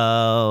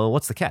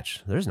 What's the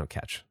catch? There's no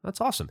catch.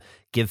 That's awesome.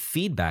 Give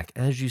feedback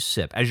as you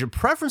sip. As your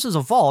preferences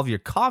evolve, your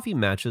coffee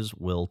matches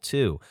will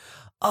too.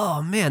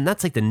 Oh man,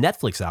 that's like the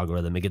Netflix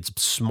algorithm. It gets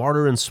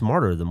smarter and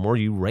smarter. The more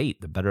you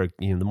rate, the better,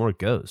 the more it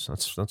goes.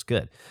 That's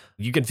good.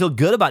 You can feel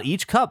good about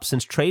each cup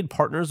since Trade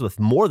partners with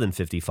more than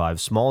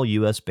 55 small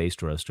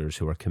U.S.-based roasters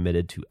who are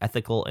committed to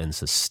ethical and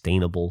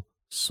sustainable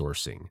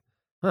sourcing.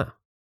 Well,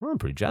 I'm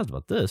pretty jazzed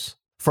about this.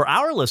 For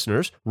our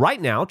listeners,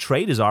 right now,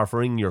 Trade is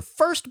offering your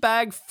first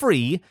bag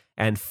free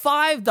and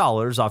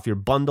 $5 off your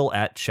bundle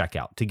at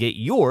checkout. To get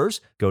yours,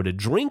 go to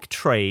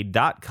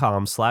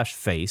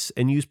drinktrade.com/face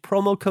and use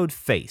promo code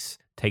FACE.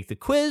 Take the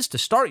quiz to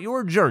start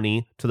your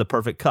journey to the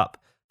perfect cup.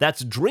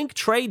 That's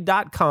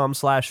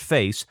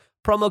drinktrade.com/face,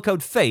 promo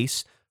code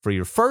FACE for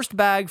your first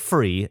bag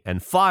free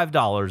and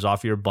 $5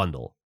 off your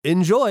bundle.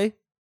 Enjoy!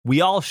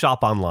 We all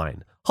shop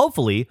online.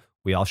 Hopefully,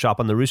 we all shop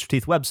on the Rooster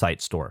Teeth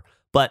website store.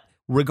 But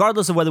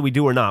regardless of whether we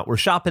do or not, we're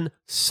shopping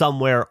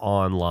somewhere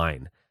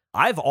online.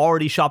 I've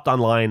already shopped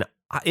online.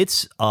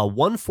 It's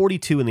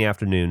 1:42 in the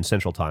afternoon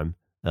Central Time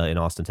in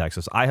Austin,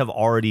 Texas. I have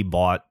already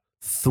bought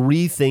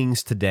 3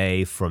 things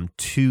today from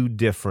 2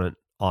 different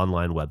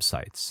online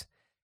websites.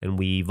 And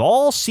we've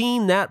all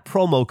seen that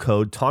promo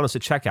code taunt us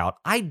at checkout.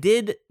 I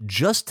did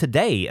just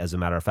today, as a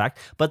matter of fact.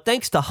 But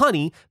thanks to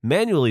Honey,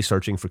 manually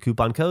searching for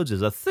coupon codes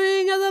is a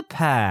thing of the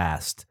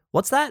past.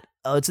 What's that?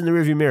 Oh, it's in the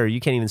rearview mirror. You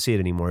can't even see it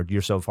anymore.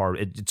 You're so far.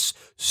 It's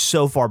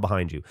so far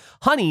behind you.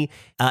 Honey,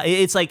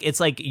 it's like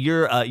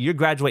you're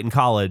graduating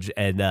college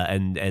and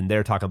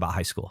they're talking about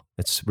high school.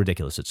 It's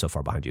ridiculous. It's so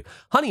far behind you.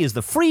 Honey is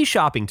the free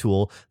shopping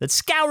tool that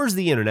scours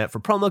the internet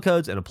for promo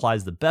codes and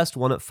applies the best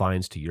one it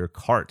finds to your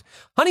cart.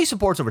 Honey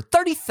supports over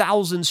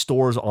 30,000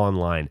 stores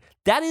online.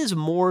 That is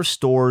more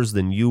stores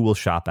than you will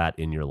shop at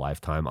in your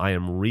lifetime. I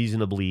am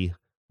reasonably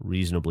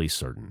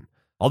certain.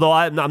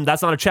 Although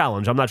that's not a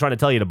challenge. I'm not trying to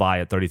tell you to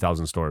buy at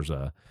 30,000 stores.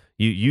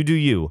 You do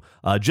you.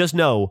 Just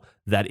know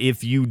that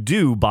if you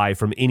do buy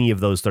from any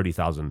of those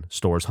 30,000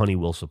 stores, Honey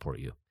will support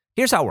you.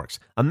 Here's how it works.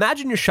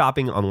 Imagine you're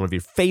shopping on one of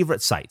your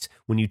favorite sites.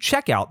 When you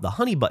check out, the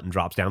Honey button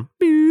drops down,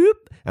 boop,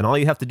 and all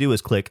you have to do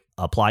is click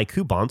Apply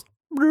Coupons.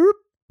 Boop,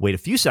 wait a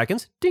few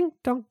seconds. Ding,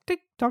 dong, tick,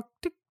 tock,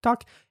 tick,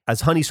 tock.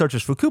 As Honey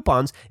searches for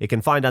coupons, it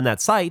can find on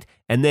that site,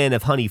 and then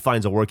if Honey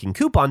finds a working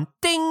coupon,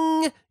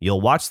 ding,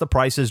 you'll watch the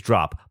prices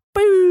drop.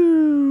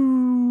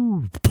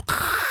 Boop.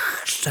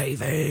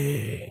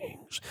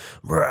 Savings.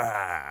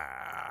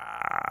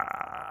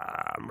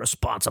 I'm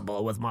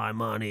responsible with my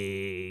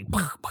money.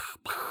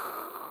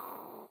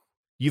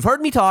 You've heard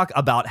me talk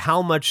about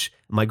how much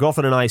my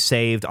girlfriend and I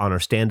saved on our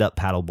stand-up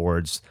paddle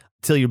boards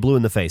till you're blue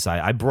in the face.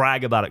 I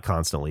brag about it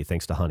constantly,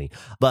 thanks to Honey.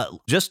 But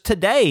just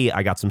today,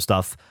 I got some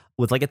stuff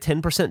with like a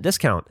 10%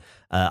 discount.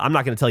 I'm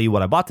not going to tell you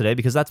what I bought today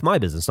because that's my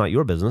business, not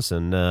your business.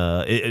 And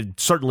it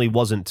certainly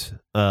wasn't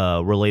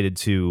related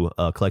to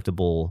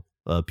collectible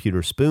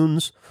pewter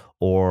spoons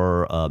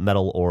or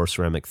metal or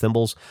ceramic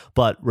thimbles.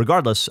 But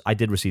regardless, I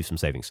did receive some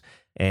savings.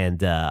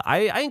 And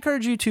I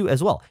encourage you to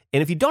as well.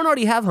 And if you don't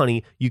already have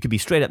Honey, you could be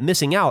straight up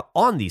missing out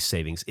on these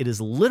savings. It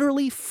is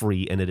literally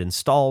free and it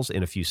installs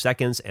in a few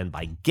seconds. And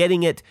by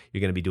getting it,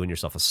 you're going to be doing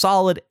yourself a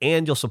solid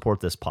and you'll support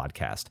this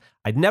podcast.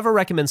 I'd never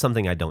recommend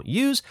something I don't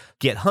use.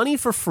 Get Honey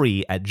for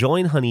free at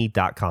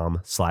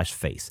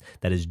joinhoney.com/face.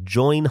 That is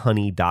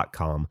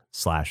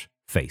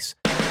joinhoney.com/face.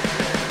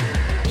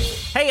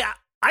 Hey,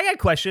 I got a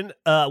question.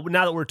 Now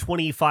that we're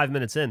 25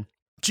 minutes in,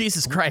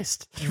 Jesus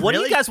Christ! What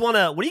do you guys want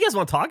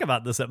to talk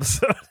about this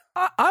episode?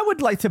 I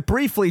would like to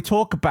briefly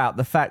talk about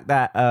the fact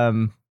that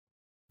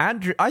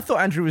Andrew. I thought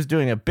Andrew was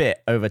doing a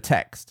bit over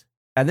text,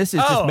 and this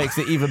just makes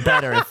it even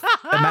better.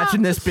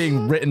 Imagine this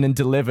being written and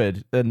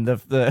delivered, and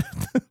the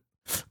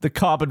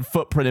carbon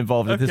footprint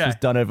involved if this was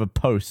done over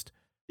post.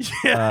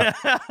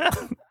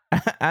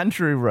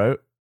 Andrew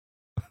wrote.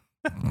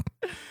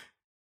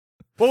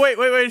 Well, wait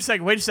a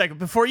second.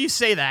 Before you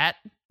say that,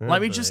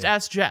 let me just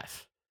ask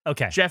Jeff.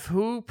 Okay. Jeff,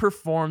 who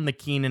performed the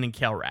Kenan and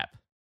Kel rap?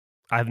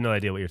 I have no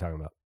idea what you're talking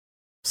about.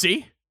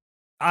 See?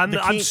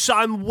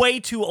 I'm way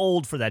too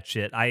old for that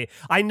shit. I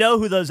know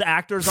who those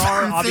actors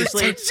are,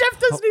 obviously. Jeff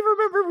doesn't even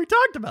remember we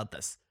talked about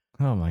this.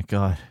 Oh my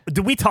God.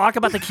 Did we talk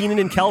about the Kenan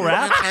and Kel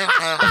rap?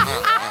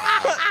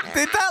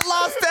 Did that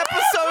last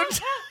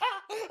episode?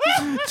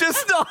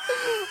 just not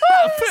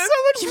happen.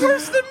 So much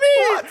worse than me.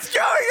 What's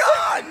going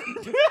on?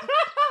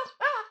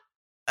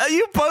 Are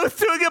you both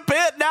doing a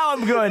bit? Now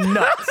I'm going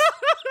nuts.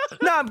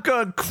 Now I'm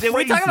going crazy. Did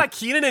we talk about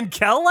Keenan and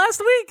Kel last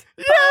week?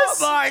 Yes. Oh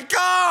my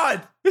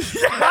god!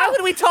 Why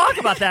would we talk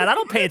about that? I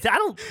don't pay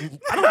attention.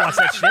 I don't watch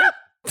that shit.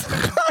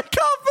 I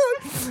can't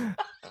believe.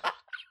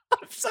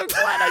 I'm so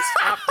glad I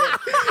stopped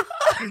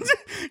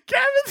it.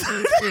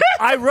 Kevin.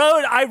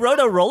 I rode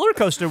a roller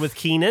coaster with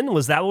Keenan.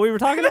 Was that what we were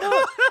talking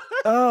about?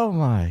 Oh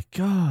my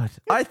god!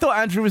 I thought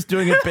Andrew was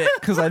doing a bit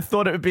because I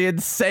thought it would be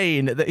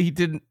insane that he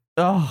didn't.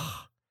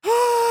 Oh.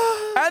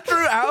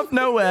 Andrew, out of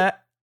nowhere,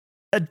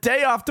 a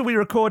day after we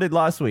recorded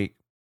last week,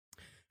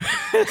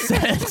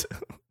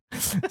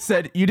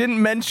 said you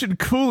didn't mention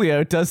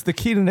Coolio does the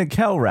Keenan and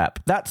Kel rap.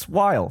 That's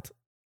wild.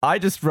 I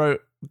just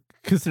wrote,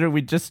 considering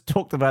we just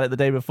talked about it the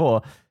day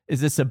before, is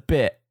this a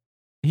bit?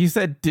 He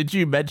said, did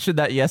you mention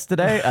that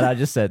yesterday? And I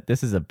just said,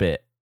 this is a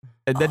bit.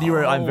 And then you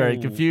wrote, I'm very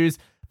confused.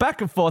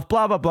 Back and forth,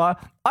 blah, blah, blah.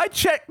 I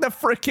checked the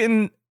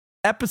freaking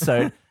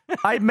episode.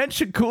 I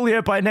mentioned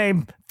Coolio by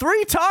name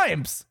 3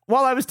 times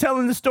while I was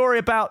telling the story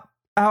about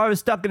how I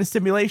was stuck in a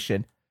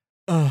simulation.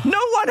 No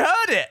one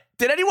heard it.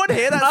 Did anyone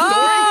hear that story?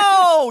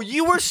 Oh,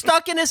 you were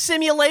stuck in a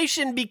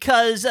simulation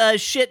because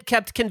shit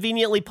kept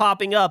conveniently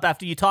popping up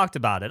after you talked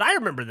about it. I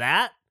remember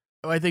that.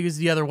 Oh, I think it's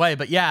the other way,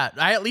 but yeah,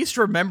 I at least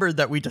remembered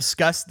that we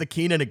discussed the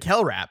Keenan and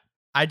Kel rap.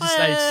 I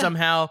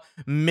somehow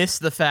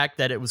missed the fact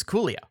that it was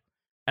Coolio.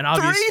 And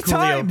obviously 3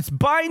 times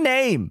by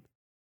name.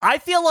 I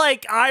feel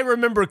like I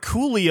remember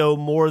Coolio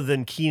more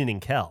than Keenan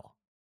and Kel.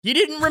 You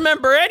didn't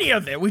remember any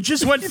of it. We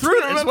just went through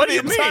this. What do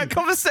you mean?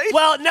 Conversation?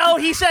 Well, no,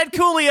 he said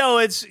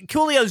Coolio.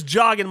 Coolio's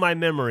jogging my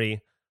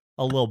memory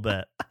a little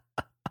bit.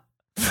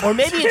 Or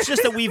maybe it's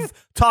just that we've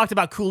talked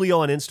about Coolio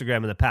on Instagram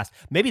in the past.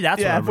 Maybe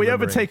that's what I'm have we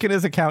remembering. overtaken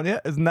his account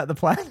yet? Isn't that the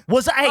plan?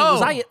 Was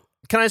I?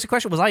 Can I ask a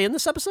question? Was I in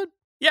this episode?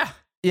 Yeah.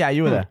 Yeah,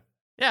 you were there.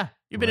 Yeah,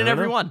 you've been in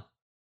every one.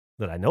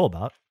 That I know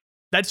about.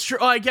 That's true.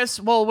 Oh, I guess.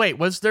 Well, wait.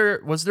 Was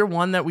there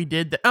one that we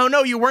did? Oh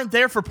no, you weren't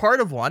there for part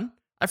of one.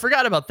 I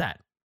forgot about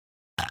that.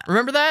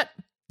 Remember that?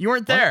 You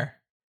weren't there.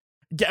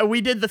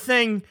 We did the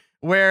thing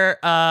where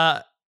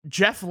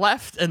Jeff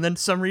left, and then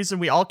some reason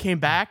we all came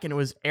back, and it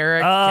was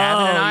Eric,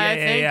 Gavin, and I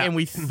think, and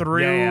we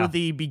threw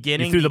the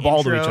beginning. You threw the ball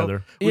intro. to each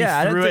other.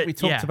 I don't think we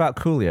talked about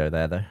Coolio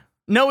there, though.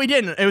 No, we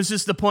didn't. It was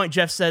just the point.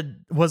 Jeff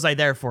said, "Was I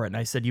there for it?" And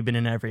I said, "You've been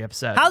in every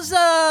episode." How's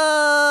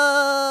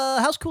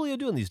Coolio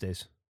doing these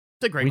days?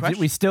 It's a great question.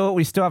 We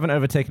still haven't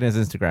overtaken his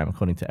Instagram,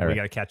 according to Eric.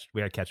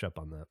 We gotta catch up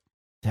on that.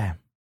 Damn.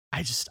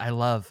 I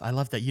love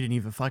that you didn't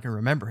even fucking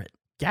remember it.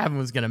 Gavin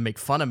was gonna make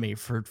fun of me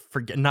for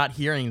not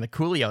hearing the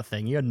Coolio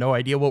thing. You had no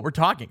idea what we're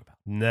talking about.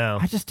 No,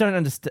 I just don't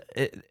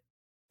understand.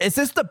 Is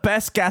this the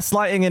best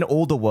gaslighting in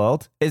all the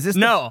world? Is this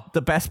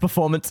the best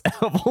performance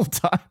of all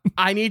time?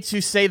 I need to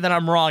say that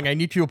I'm wrong. I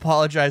need to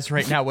apologize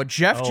right now. What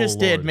Jeff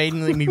did made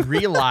me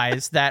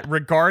realize that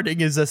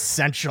regarding is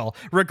essential.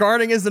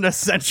 Regarding is an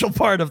essential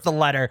part of the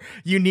letter.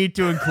 You need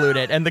to include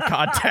it and the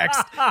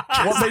context.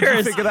 What made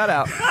you figure that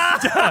out?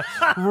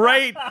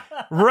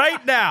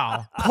 right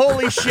now.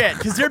 Holy shit.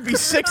 Because there'd be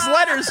 6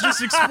 letters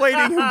just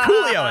explaining who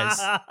Coolio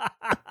is.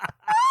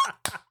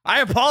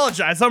 I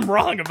apologize. I'm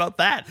wrong about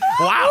that.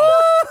 Wow.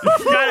 You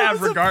gotta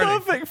have regarding.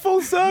 Perfect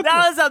full circle.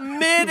 That was a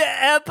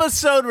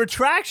mid-episode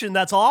retraction.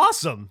 That's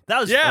awesome.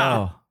 That was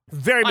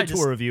very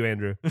mature of you,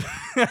 Andrew.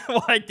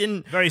 Well, I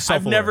didn't. Very I've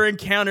self-aware. never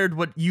encountered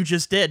what you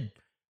just did.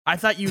 I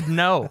thought you'd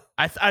know.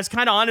 I was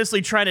kind of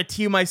honestly trying to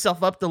tee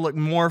myself up to look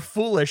more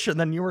foolish, and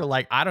then you were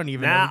like, "I don't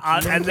even know."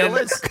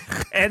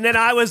 And then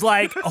I was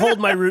like, "Hold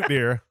my root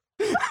beer."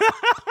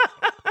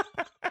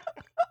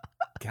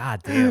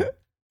 God damn.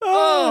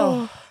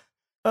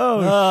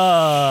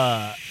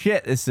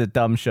 Shit, this is a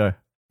dumb show.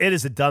 It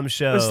is a dumb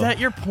show. Was that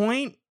your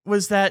point?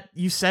 Was that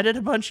you said it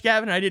a bunch,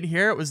 Gavin? I didn't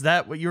hear it. Was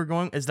that what you were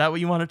going? Is that what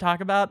you want to talk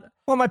about?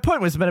 Well, my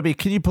point was going to be,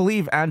 can you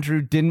believe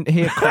Andrew didn't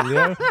hear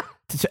Coolio?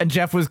 And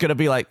Jeff was going to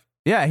be like,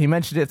 yeah, he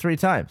mentioned it 3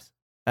 times.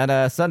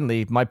 And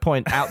suddenly, my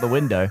point out the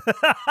window.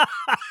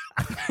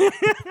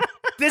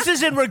 This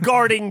is in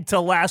regarding to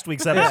last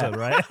week's episode,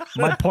 right?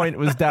 My point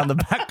was down the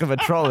back of a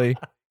trolley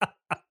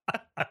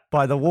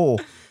by the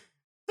wall.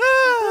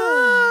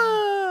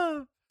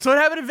 So what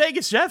happened in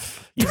Vegas,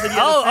 Jeff? You said you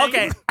Oh,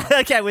 okay.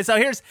 Okay, so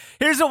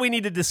here's what we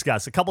need to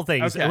discuss. A couple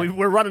things. Okay.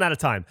 We're running out of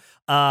time.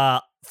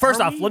 First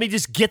off, let me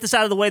just get this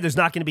out of the way. There's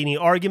not going to be any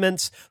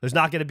arguments. There's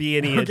not going to be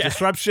any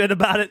disruption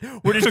about it.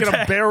 We're just going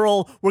to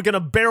barrel. We're going to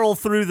barrel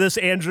through this,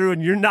 Andrew,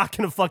 and you're not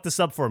going to fuck this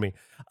up for me.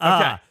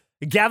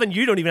 Gavin,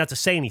 you don't even have to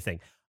say anything.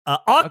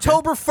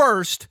 October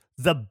 1st,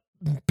 the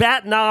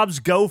bat knobs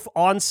go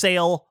on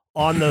sale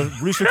on the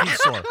Rooster Teeth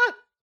store.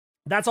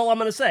 That's all I'm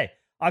going to say.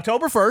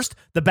 October 1st,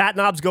 the bat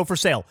knobs go for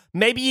sale.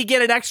 Maybe you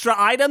get an extra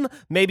item.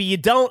 Maybe you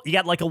don't. You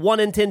got like a 1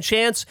 in 10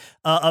 chance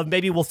of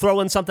maybe we'll throw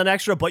in something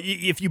extra. But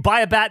if you buy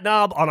a bat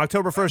knob on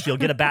October 1st, you'll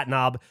get a bat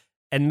knob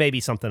and maybe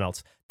something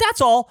else.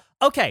 That's all.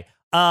 Okay.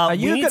 Are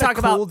you going to talk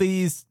about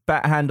these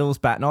bat handles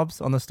bat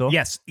knobs on the store?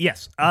 Yes.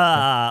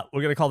 We're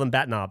going to call them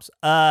bat knobs.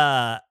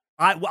 I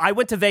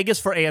went to Vegas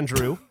for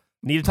Andrew.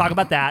 Need to talk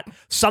about that.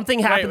 Something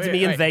happened to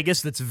me in wait.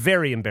 Vegas that's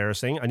very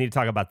embarrassing. I need to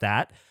talk about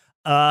that.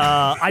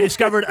 I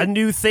discovered a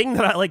new thing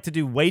that I like to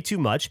do way too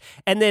much.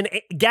 And then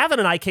Gavin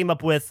and I came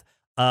up with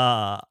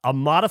a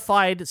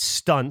modified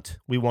stunt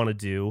we want to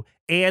do.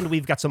 And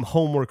we've got some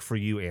homework for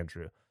you,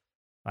 Andrew.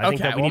 I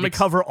think that we need to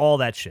cover all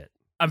that shit.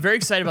 I'm very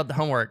excited about the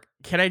homework.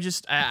 Can I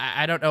just,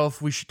 I don't know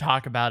if we should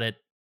talk about it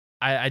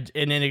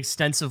in an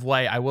extensive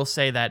way. I will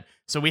say that,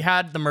 so we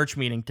had the merch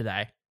meeting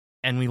today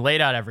and we laid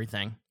out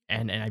everything.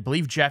 And I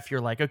believe, Jeff,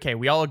 you're like, okay,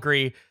 we all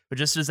agree, but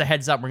just as a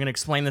heads up, we're going to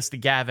explain this to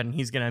Gavin.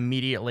 He's going to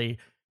immediately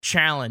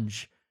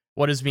challenge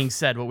what is being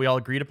said, what we all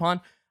agreed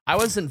upon. I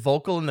wasn't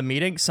vocal in the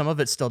meeting. Some of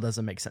it still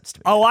doesn't make sense to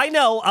me. Oh, I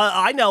know.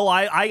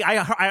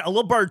 A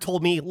little bird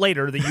told me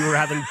later that you were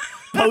having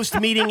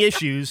post-meeting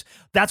issues.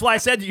 That's why I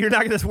said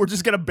we're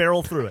just going to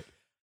barrel through it.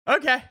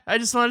 Okay, I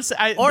just want to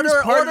say, order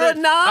a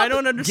knob. I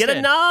don't understand. Get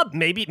a knob.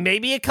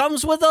 Maybe it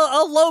comes with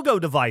a logo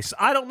device.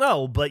 I don't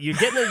know, but you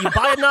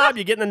buy a knob,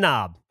 you're getting a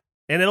knob,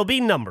 and it'll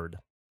be numbered.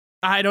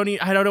 I don't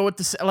know what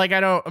to say. Like,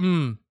 I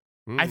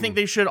think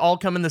they should all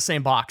come in the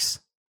same box,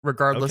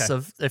 regardless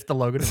of if the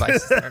logo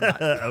device is there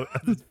or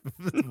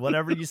not.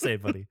 Whatever you say,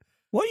 buddy.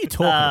 What are you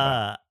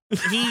talking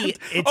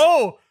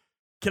about?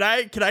 Can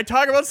I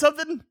talk about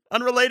something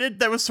unrelated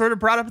that was sort of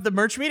brought up at the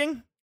merch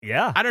meeting?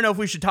 Yeah. I don't know if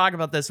we should talk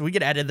about this. We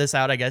could edit this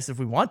out, I guess, if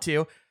we want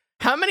to.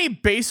 How many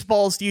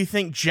baseballs do you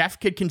think Jeff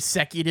could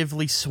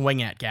consecutively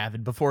swing at,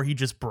 Gavin, before he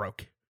just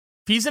broke?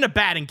 If he's in a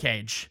batting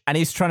cage. And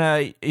he's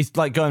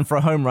like going for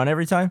a home run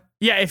every time?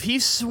 Yeah, if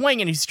he's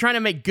swinging, he's trying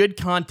to make good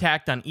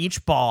contact on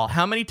each ball,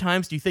 how many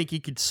times do you think he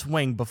could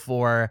swing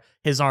before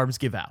his arms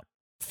give out?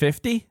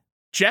 50?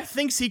 Jeff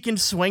thinks he can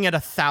swing at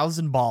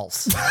 1,000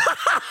 balls.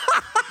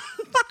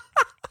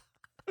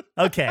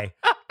 Okay.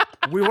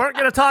 We weren't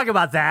going to talk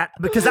about that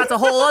because that's a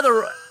whole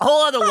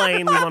other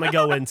lane we want to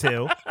go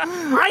into.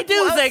 I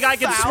do think I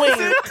can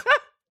swing.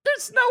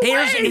 There's no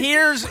way.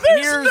 There's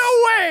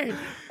no way.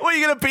 What, are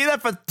you going to be there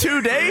for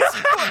 2 days?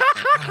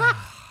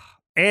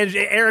 And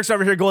Eric's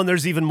over here going,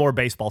 there's even more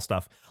baseball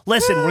stuff.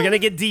 Listen, we're going to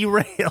get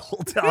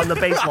derailed on the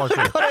baseball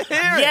show.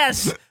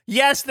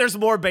 Yes, there's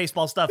more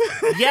baseball stuff.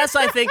 Yes,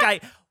 I think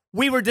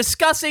we were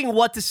discussing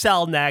what to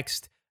sell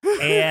next.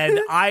 And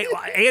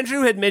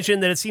Andrew had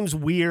mentioned that it seems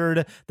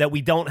weird that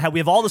we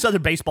have all this other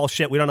baseball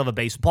shit. We don't have a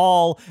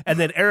baseball. And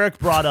then Eric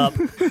brought up,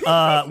 we're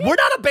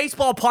not a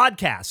baseball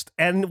podcast,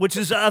 and which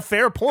is a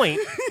fair point.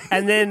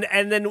 And then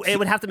it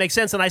would have to make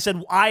sense. And I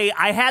said,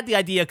 I had the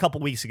idea a couple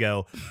weeks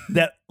ago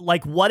that,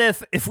 like, what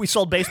if we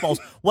sold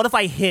baseballs? What if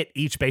I hit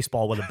each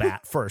baseball with a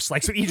bat first?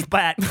 Like, so each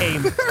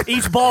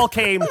ball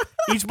came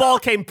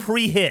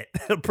pre-hit,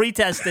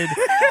 pre-tested,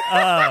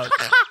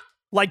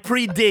 like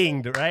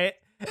pre-dinged, right?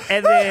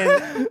 And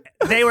then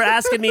they were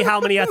asking me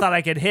how many I thought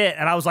I could hit,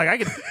 and I was like, I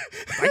could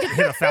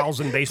hit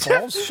 1,000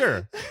 baseballs,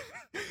 sure.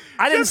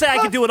 I didn't say I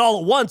could do it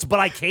all at once,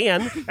 but I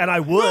can, and I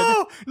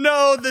would.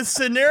 No, the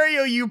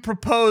scenario you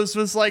proposed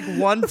was like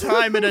one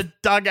time in a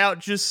dugout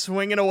just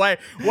swinging away.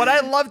 What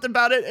I loved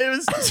about it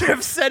was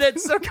Jeff said it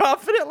so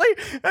confidently,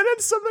 and then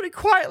somebody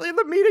quietly in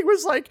the meeting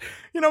was like,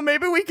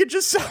 maybe we could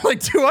just sell like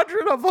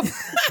 200 of them.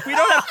 We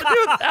don't have to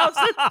do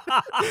 1,000.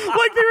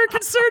 Like they were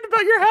concerned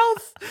about your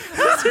health.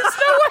 There's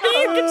no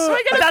way you can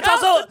swing at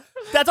 1,000.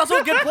 That's also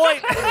a good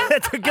point.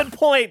 That's a good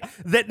point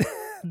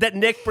that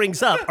Nick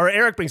brings up, or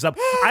Eric brings up.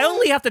 I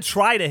only have to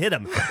try to hit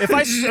him.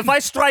 If I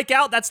strike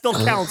out, that still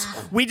counts.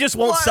 We just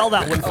won't sell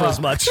that one for as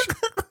much.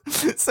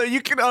 So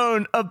you can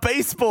own a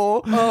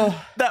baseball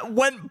that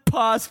went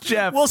past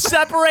Jeff. We'll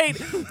separate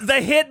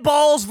the hit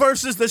balls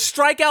versus the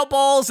strikeout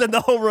balls and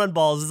the home run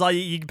balls. It's all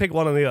you can pick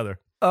one or the other.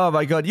 Oh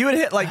my God, you would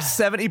hit like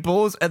 70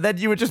 balls and then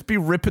you would just be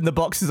ripping the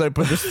boxes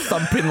open, just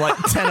thumping like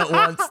 10 at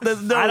once.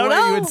 There's no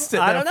way you would sit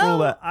there for all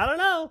that. I don't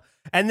know.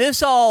 And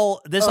this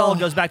all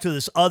goes back to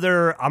this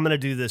other, I'm going to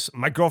do this.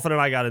 My girlfriend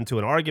and I got into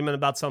an argument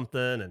about something,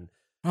 and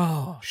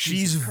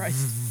she's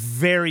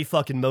very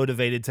fucking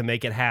motivated to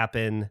make it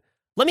happen.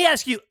 Let me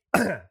ask you,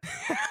 I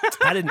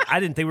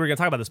didn't think we were going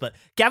to talk about this, but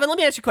Gavin, let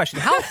me ask you a question.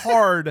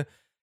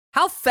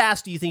 How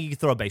fast do you think you could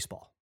throw a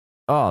baseball?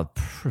 Oh,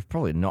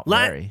 probably not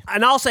very.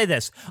 And I'll say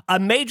this, a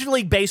Major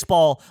League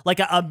Baseball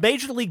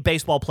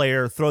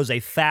player throws a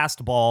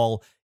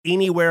fastball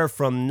anywhere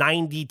from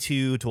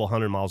 92 to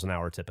 100 miles an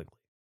hour typically.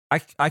 I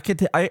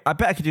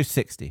bet I could do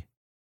 60.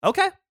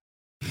 Okay.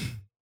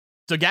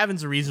 So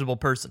Gavin's a reasonable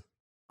person.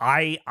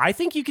 I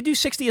think you could do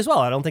 60 as well.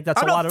 I don't think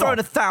that's a lot at all. I'm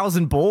not throwing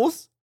 1,000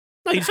 balls.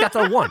 No, you just got to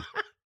throw one.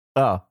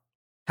 Oh.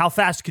 How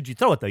fast could you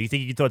throw it, though? You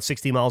think you could throw it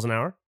 60 miles an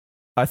hour?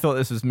 I thought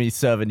this was me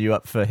serving you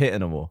up for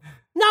hitting them all.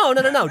 No.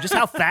 Just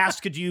how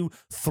fast could you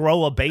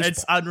throw a baseball?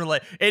 It's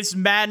unrelated. It's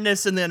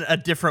madness in then a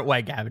different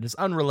way, Gavin. It's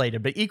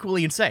unrelated, but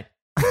equally insane.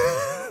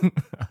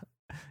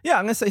 Yeah,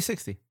 I'm going to say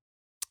 60.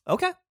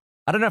 Okay.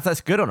 I don't know if that's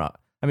good or not.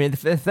 I mean,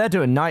 if they're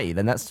doing 90,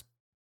 then that's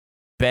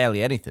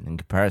barely anything in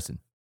comparison.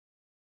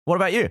 What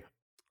about you?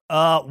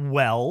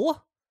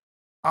 Well,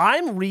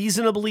 I'm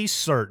reasonably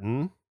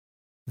certain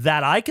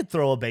that I could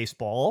throw a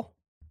baseball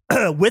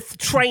with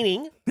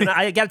training, and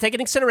I got to take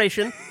into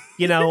consideration.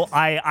 You know,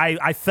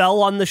 I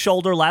fell on the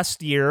shoulder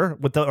last year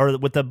with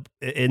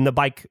the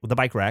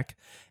bike wreck,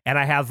 and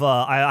I had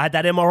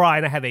that MRI,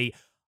 and I have a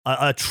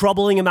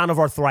troubling amount of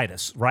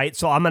arthritis. Right,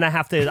 so I'm gonna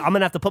have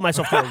to put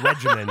myself through a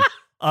regimen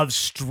of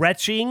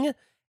stretching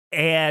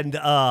and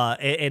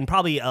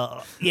probably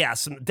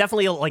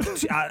definitely like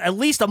at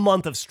least a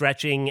month of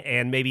stretching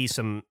and maybe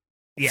some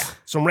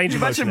range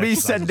of motion. Imagine me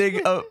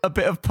sending a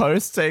bit of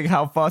post saying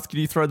how fast can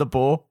you throw the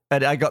ball,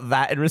 and I got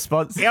that in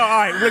response. Yeah, all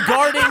right.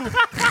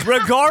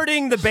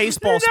 Regarding the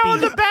baseball speed, on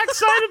the back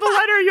side of the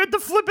letter, you had to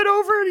flip it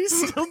over, and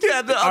he's still the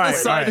other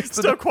side is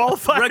still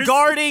qualified.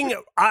 Regarding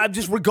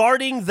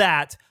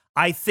that,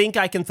 I think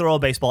I can throw a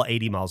baseball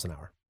 80 miles an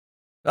hour.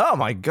 Oh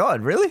my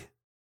god, really?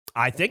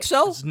 I think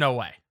so. There's no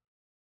way.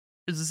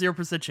 There's a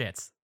 0%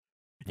 chance.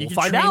 You can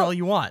find train out all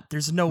you want.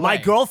 There's no my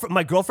way.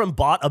 My girlfriend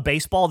bought a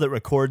baseball that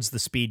records the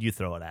speed you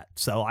throw it at,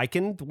 so I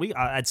can.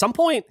 At some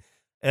point.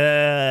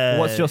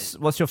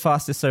 What's your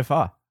fastest so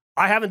far?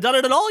 I haven't done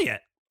it at all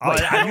yet.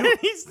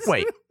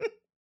 Wait,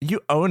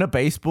 you own a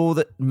baseball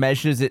that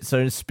measures its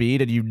own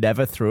speed, and you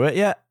never threw it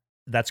yet?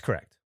 That's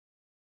correct.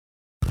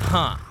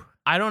 Huh?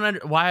 I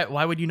don't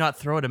why would you not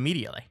throw it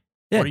immediately?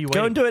 Yeah, what are you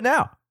go and do it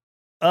now.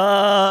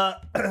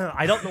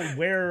 I don't know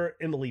where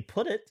Emily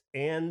put it,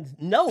 and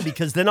no,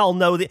 because then I'll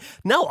know I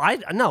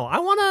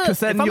want to. Because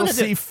then you'll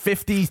see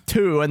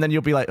 52, and then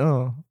you'll be like,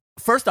 oh.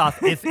 First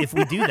off, if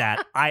we do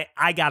that,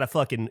 I gotta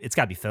it's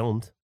gotta be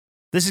filmed.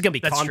 This is gonna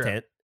be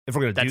content if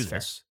we're gonna do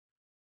this.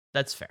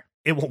 That's fair.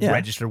 It won't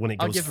register when it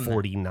goes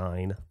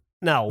 49. That.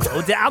 No,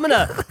 I'm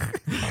gonna.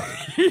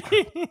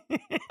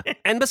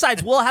 And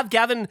besides, we'll have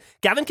Gavin.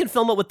 Gavin can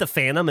film it with the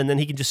Phantom, and then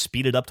he can just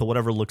speed it up to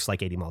whatever looks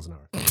like 80 miles an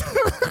hour.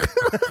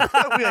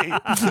 Wait,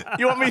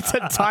 you want me to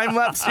time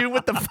lapse you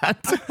with the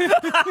Phantom?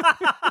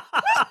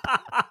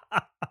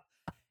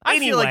 I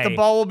feel like the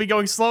ball will be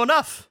going slow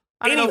enough.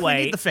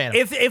 Anyway,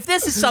 if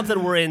this is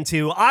something we're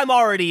into, I've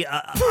already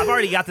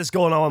got this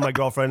going on with my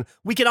girlfriend.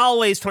 We can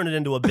always turn it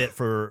into a bit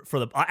for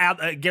the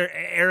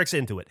Eric's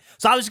into it,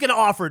 so I was going to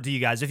offer it to you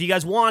guys. If you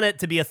guys want it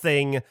to be a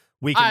thing,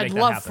 we can. I'd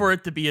love for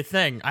it to be a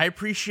thing. I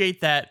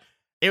appreciate that.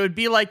 It would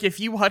be like if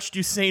you watched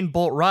Usain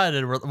Bolt run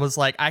and it was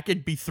like, I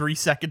could be 3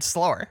 seconds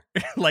slower.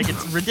 Like,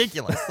 it's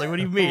ridiculous. Like, what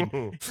do you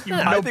mean?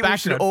 I think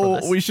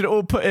we should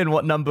all put in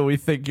what number we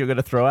think you're going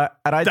to throw at.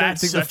 And I don't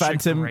think the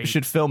Phantom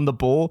should film the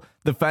ball.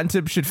 The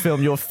Phantom should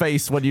film your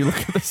face when you look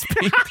at the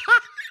speed.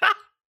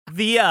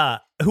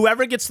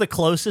 Whoever gets the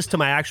closest to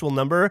my actual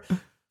number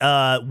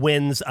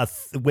wins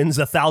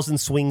 1,000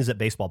 swings at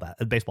baseball.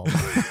 It'd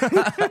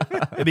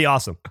be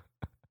awesome.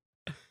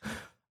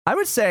 I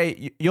would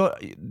say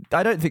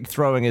I don't think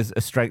throwing is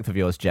a strength of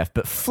yours, Jeff,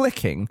 but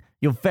flicking,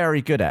 you're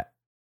very good at.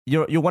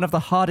 You're one of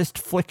the hardest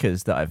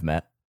flickers that I've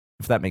met,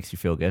 if that makes you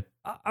feel good.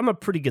 I'm a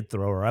pretty good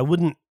thrower. I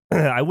wouldn't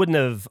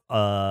have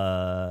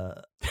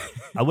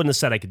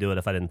said I could do it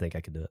if I didn't think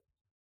I could do it.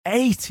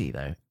 80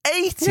 though.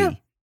 80.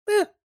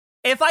 Yeah.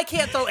 If I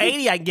can't throw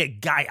 80, I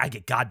get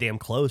goddamn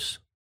close.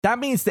 That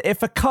means that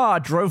if a car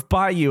drove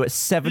by you at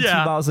 70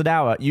 miles an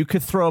hour, you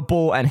could throw a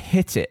ball and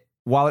hit it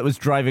while it was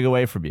driving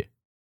away from you.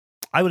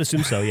 I would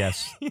assume so,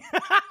 yes.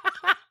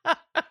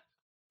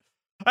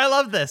 I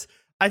love this.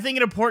 I think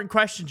an important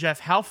question,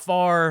 Jeff, how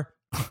far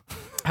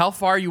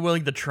are you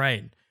willing to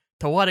train?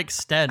 To what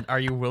extent are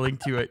you willing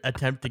to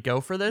attempt to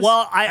go for this?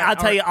 Well, I'll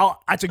tell you,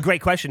 that's a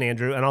great question,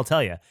 Andrew, and I'll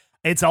tell you.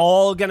 It's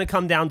all going to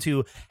come down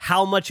to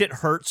how much it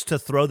hurts to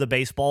throw the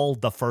baseball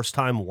the first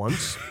time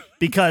once,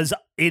 because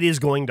it is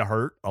going to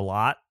hurt a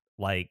lot.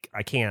 Like,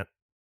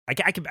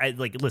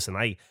 listen,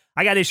 I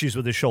got issues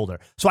with the shoulder.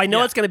 So I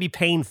know it's going to be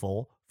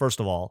painful, first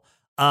of all.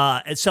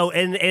 So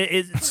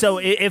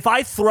if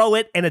I throw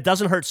it and it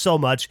doesn't hurt so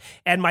much,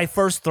 and my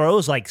first throw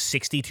is like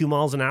 62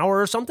 miles an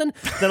hour or something,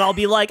 then I'll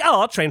be like,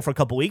 oh, I'll train for a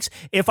couple weeks.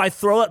 If I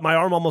throw it, my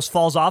arm almost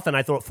falls off, and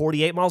I throw it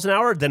 48 miles an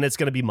hour, then it's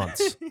going to be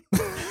months.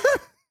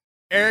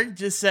 Eric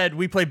just said,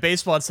 we play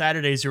baseball on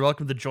Saturdays. You're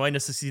welcome to join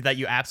us to see that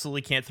you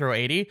absolutely can't throw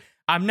 80.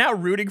 I'm now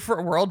rooting for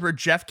a world where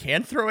Jeff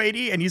can throw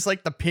 80, and he's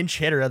like the pinch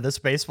hitter of this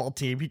baseball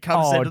team. He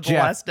comes into the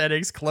last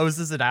innings,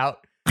 closes it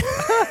out.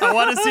 I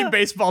want to see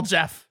baseball,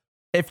 Jeff.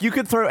 If you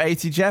could throw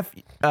 80, Jeff,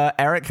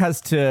 Eric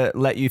has to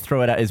let you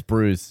throw it at his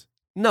bruise.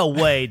 No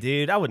way,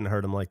 dude. I wouldn't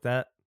hurt him like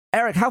that.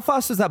 Eric, how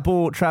fast was that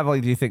ball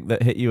traveling, do you think,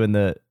 that hit you in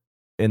the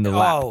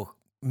lap? Oh,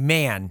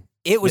 man.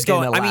 It was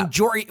going, I mean,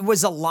 it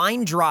was a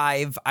line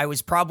drive. I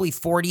was probably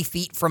 40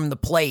 feet from the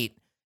plate,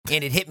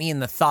 and it hit me in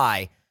the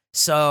thigh.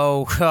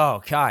 So,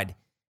 oh, God.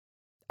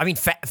 I mean,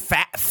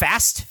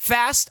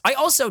 fast. I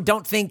also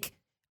don't think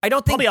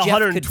probably Jeff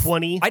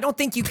 120. I don't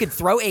think you could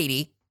throw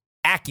 80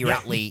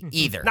 accurately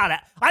either.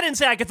 I didn't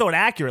say I could throw it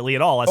accurately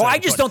at all. I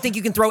just don't think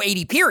you can throw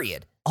 80,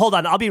 period. Hold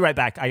on, I'll be right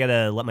back. I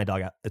gotta let my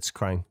dog out. It's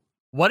crying.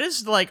 What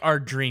is like our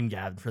dream,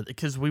 Gavin?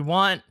 Because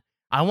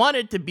I want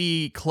it to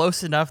be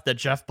close enough that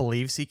Jeff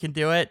believes he can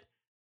do it,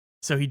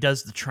 so he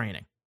does the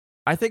training.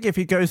 I think if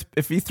he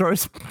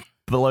throws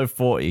below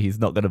 40, he's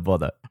not going to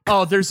bother.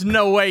 Oh, there's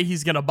no way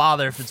he's going to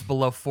bother if it's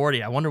below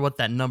 40. I wonder what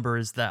that number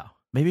is, though.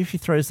 maybe if he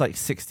throws like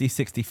 60,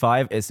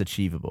 65, it's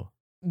achievable.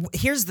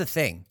 Here's the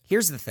thing.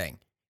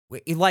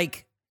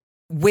 Like,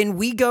 when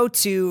we go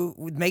to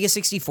Mega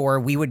 64,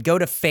 we would go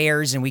to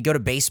fairs and we go to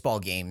baseball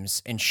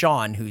games. And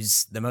Sean,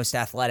 who's the most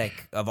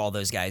athletic of all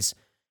those guys,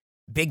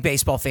 big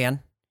baseball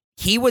fan,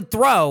 he would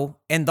throw,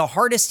 and the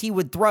hardest he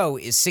would throw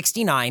is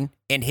 69,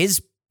 and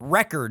his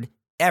record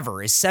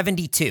ever is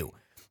 72.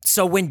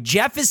 So when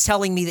Jeff is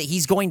telling me that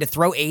he's going to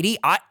throw 80,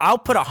 I'll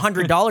put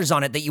 $100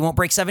 on it that you won't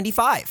break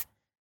 75.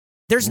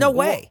 There's no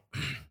way.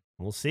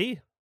 We'll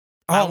see.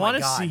 I want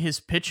to see his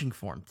pitching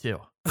form,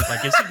 too.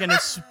 Like, is he going to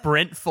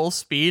sprint full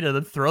speed and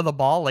then throw the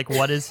ball? Like,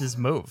 what is his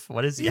move?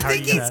 What is he? You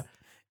think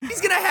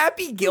he's gonna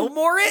Happy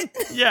Gilmore it?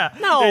 Yeah.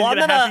 No, I'm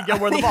gonna Happy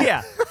Gilmore the ball.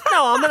 Yeah.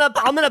 No,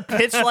 I'm gonna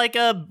pitch like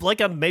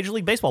a Major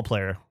League Baseball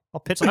player. I'll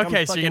pitch like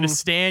okay, so you're gonna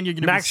stand. You're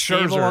gonna Max be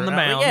stable Scherzer on the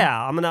mound.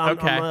 Yeah, I'm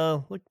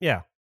gonna.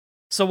 Yeah.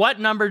 So what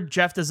number,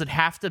 Jeff, does it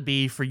have to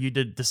be for you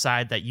to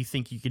decide that you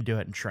think you can do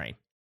it and train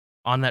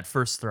on that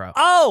first throw?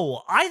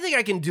 Oh, I think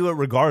I can do it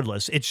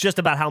regardless. It's just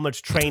about how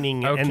much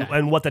training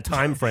and what the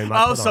time frame.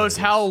 So it's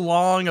how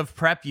long of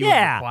prep you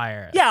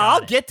require. Yeah,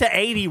 I'll get to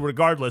 80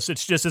 regardless.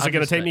 It's just, is it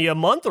going to take me a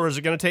month or is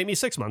it going to take me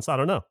 6 months? I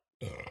don't know.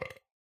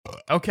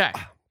 Okay.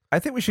 I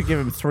think we should give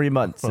him 3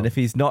 months, and if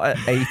he's not at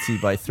 80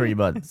 by 3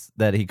 months,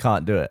 then he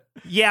can't do it.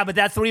 Yeah, but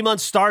that 3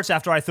 months starts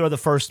after I throw the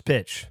first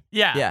pitch.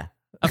 Yeah.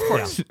 Of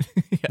course.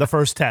 Yeah. The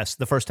first test.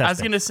 I was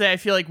going to say, I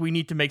feel like we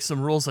need to make some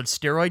rules on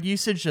steroid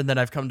usage, and then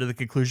I've come to the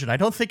conclusion I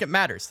don't think it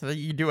matters.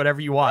 You can do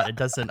whatever you want. It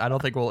doesn't. I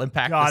don't think it will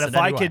impact. God,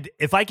 this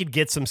if I could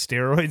get some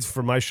steroids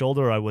for my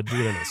shoulder, I would do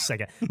it in a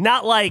second.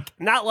 Not like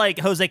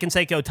Jose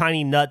Canseco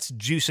tiny nuts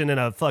juicing in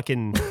a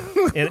fucking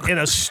in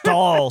a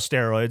stall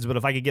steroids, but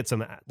if I could get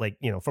some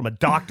from a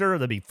doctor,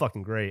 that'd be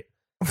fucking great.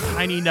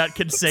 Tiny Nut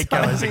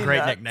Canseco is a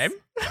great nickname.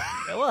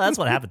 Well, that's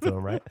what happened to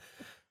him, right?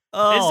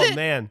 Oh,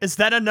 man. Is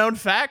that a known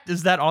fact?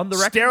 Is that on the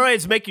record?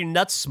 Steroids make your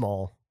nuts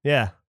small.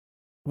 Yeah.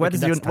 Where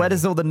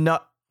does all the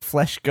nut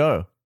flesh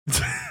go?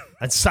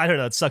 I don't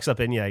know. It sucks up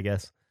in you, I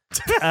guess.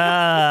 Wait,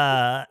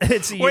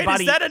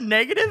 is that a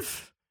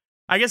negative?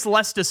 I guess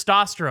less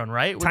testosterone,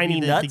 right? Tiny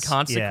nuts? The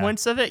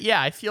consequence of it?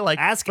 Yeah, I feel like.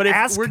 Ask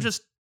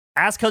Jose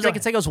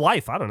Canseco's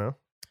wife. I don't know.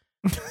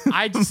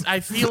 I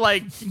feel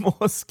like.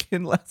 More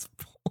skin, less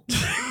balls.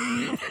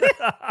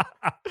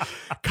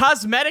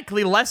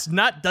 Cosmetically, less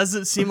nut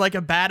doesn't seem like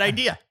a bad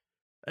idea.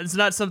 It's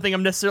not something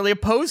I'm necessarily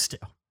opposed to.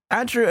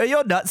 Andrew, are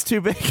your nuts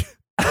too big?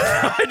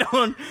 I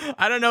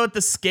don't know what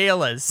the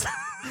scale is.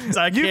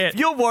 So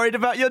you're worried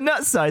about your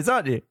nut size,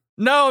 aren't you?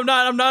 No,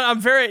 I'm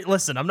not.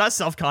 I'm not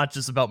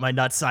self-conscious about my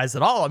nut size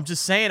at all. I'm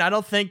just saying I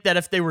don't think that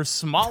if they were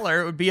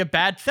smaller, it would be a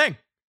bad thing.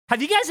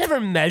 Have you guys ever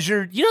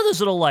measured, those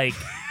little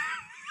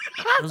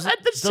those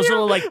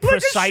little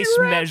precise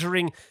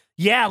measuring?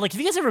 Yeah, have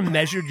you guys ever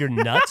measured your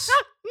nuts?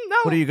 No.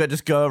 What do you got?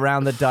 Just go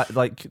around the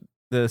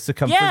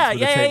circumference with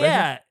the tape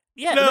measure?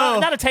 Yeah, no.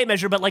 Not a tape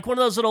measure, but one of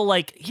those little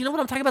you know what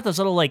I'm talking about? Those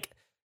little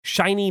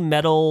shiny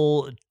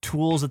metal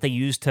tools that they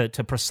use to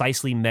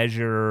precisely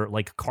measure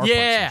car parts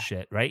and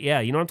shit, right? Yeah,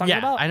 you know what I'm talking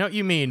about? I know what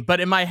you mean,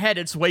 but in my head,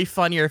 it's way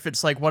funnier if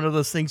it's one of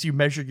those things you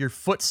measure your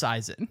foot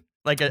size in.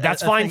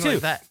 That's fine too.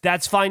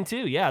 That's fine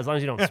too. Yeah, as long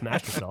as you don't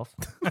smash yourself.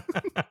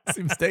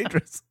 Seems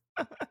dangerous.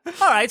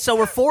 All right, so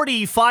we're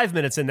 45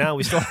 minutes in now.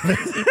 We still have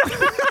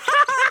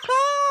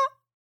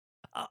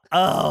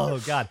Oh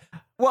God.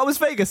 What was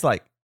Vegas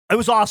like? It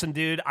was awesome,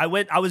 dude. I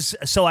went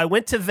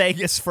to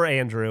Vegas for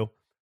Andrew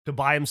to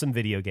buy him some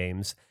video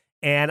games,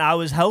 and I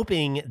was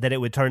hoping that it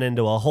would turn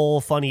into a whole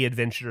funny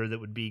adventure that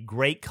would be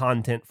great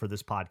content for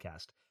this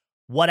podcast.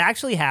 What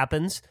actually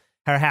happened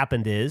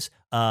is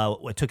I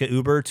took an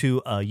Uber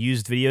to a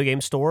used video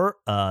game store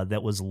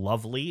that was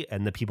lovely,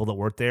 and the people that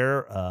worked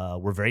there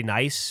were very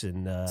nice.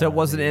 And so it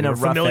wasn't in a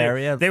rough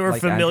area. They were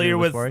familiar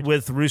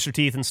with Rooster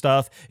Teeth and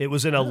stuff. It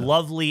was in a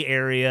lovely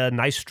area,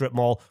 nice strip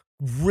mall,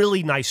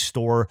 really nice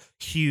store,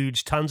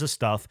 huge, tons of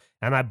stuff.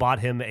 And I bought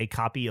him a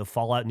copy of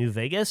Fallout New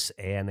Vegas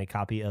and a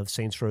copy of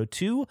Saints Row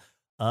 2,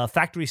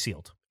 factory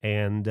sealed,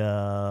 and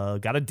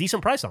got a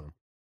decent price on them.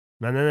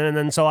 And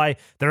then so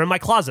they're in my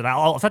closet.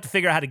 I'll have to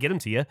figure out how to get them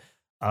to you.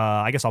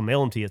 I guess I'll mail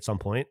them to you at some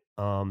point.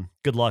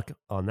 Good luck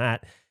on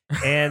that.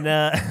 And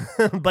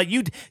but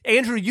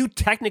Andrew, you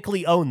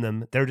technically own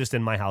them. They're just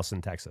in my house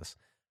in Texas.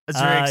 That's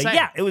very exciting.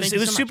 Yeah, it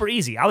was super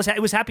easy. I was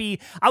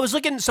happy. I was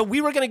looking. So we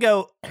were gonna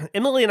go.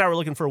 Emily and I were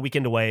looking for a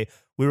weekend away.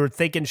 We were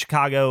thinking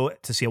Chicago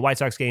to see a White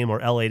Sox game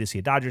or LA to see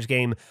a Dodgers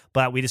game,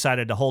 but we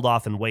decided to hold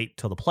off and wait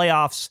till the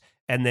playoffs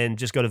and then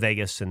just go to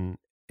Vegas. And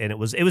it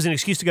was an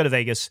excuse to go to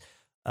Vegas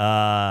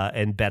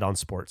and bet on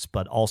sports,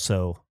 but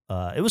also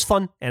it was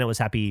fun, and I was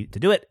happy to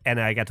do it,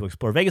 and I got to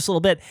explore Vegas a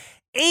little bit,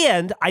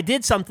 and I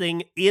did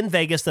something in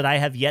Vegas that I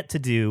have yet to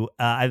do.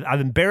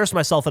 I've embarrassed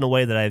myself in a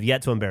way that I have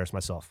yet to embarrass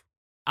myself.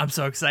 I'm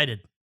so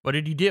excited. What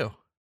did you do?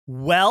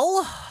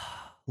 Well,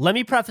 let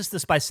me preface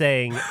this by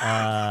saying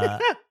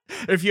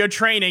if you had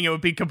training, it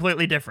would be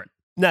completely different.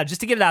 No,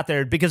 just to get it out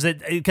there because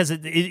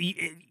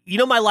you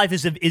know, my life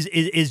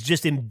is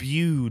just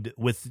imbued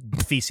with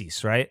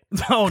feces, right?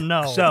 Oh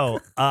no!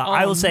 So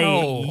I will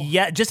say,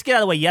 yeah, just to get out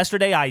of the way.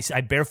 Yesterday, I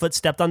barefoot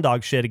stepped on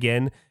dog shit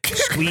again.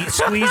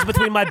 Squeezed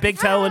between my big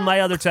toe and my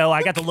other toe.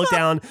 I got to look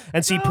down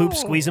and see poop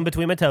squeezing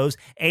between my toes.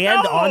 And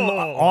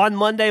on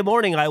Monday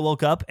morning, I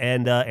woke up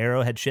and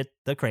Arrow had shit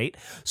the crate,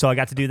 so I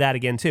got to do that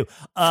again too.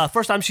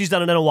 First time she's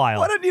done it in a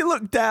while. Why don't you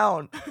look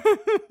down,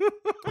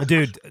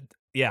 dude?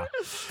 Yeah,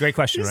 great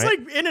question, He's right?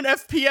 like in an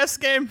FPS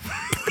game.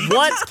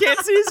 What? Can't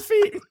see his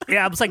feet.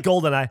 Yeah, it's like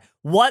GoldenEye.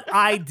 What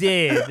I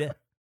did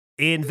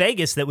in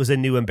Vegas that was a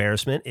new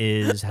embarrassment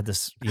is had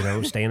this,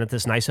 staying at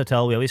this nice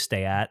hotel we always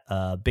stay at,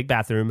 big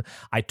bathroom.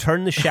 I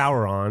turned the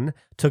shower on,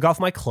 took off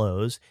my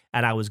clothes,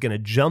 and I was going to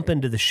jump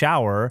into the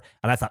shower,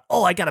 and I thought,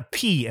 oh, I got to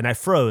pee, and I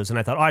froze, and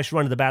I thought, oh, I should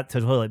run to the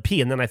toilet,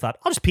 pee, and then I thought,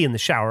 I'll just pee in the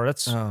shower.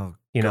 That's,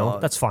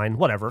 that's fine,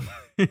 whatever.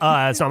 It's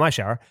not my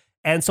shower.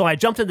 And so I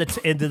jumped into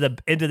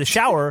the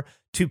shower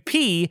to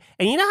pee,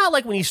 and you know how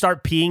like when you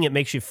start peeing, it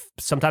makes you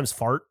sometimes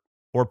fart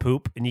or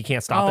poop, and you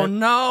can't stop it. Oh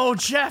no,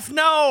 Jeff!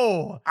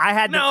 No, I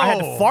had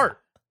to fart,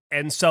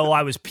 and so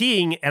I was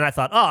peeing, and I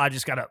thought, oh, I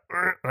just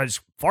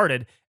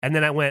farted, and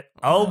then I went,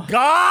 oh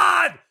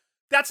God,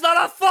 that's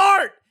not a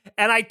fart.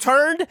 And I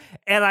turned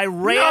and I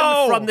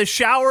ran from the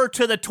shower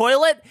to the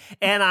toilet,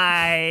 and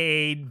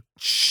I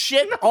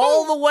shit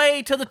all the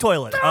way to the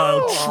toilet.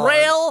 A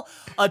trail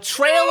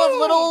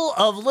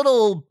of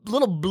little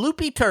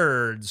bloopy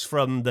turds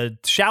from the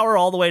shower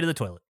all the way to the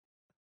toilet,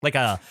 like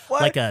a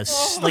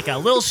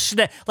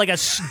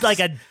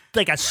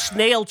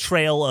snail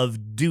trail of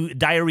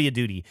diarrhea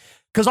duty.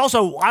 Because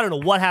also, I don't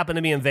know what happened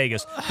to me in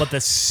Vegas, but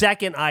the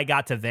second I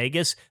got to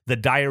Vegas, the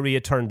diarrhea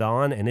turned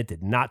on, and it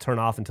did not turn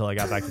off until I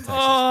got back to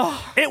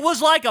Texas. It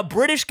was like a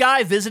British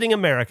guy visiting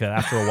America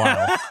after a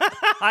while.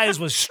 I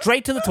just was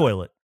straight to the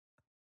toilet.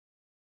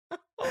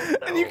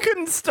 And you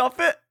couldn't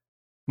stop it?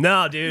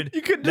 No, dude.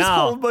 You couldn't just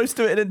hold most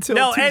of it until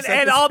 2 seconds.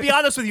 And I'll be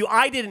honest with you,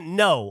 I didn't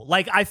know.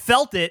 Like, I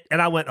felt it,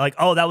 and I went like,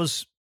 oh,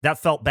 that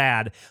felt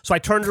bad. So I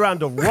turned around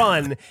to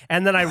run,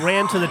 and then I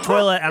ran to the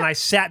toilet, and I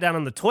sat down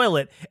on the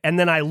toilet, and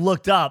then I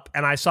looked up,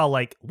 and I saw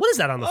like, what is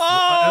that on the floor?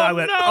 And I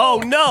went,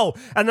 oh no!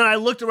 And then I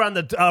looked around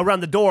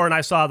the door, and I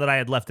saw that I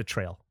had left a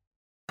trail.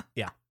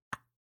 Yeah.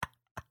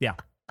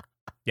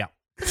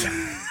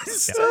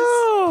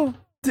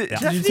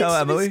 Did you tell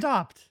Emily?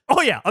 Stopped.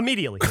 Oh yeah,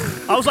 immediately.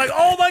 I was like,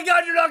 oh my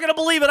God, you're not gonna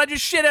believe it! I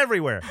just shit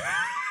everywhere.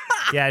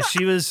 Yeah,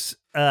 she was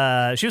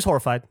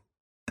horrified.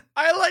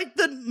 I like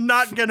the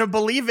not gonna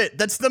believe it.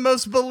 That's the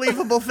most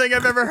believable thing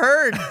I've ever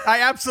heard.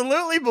 I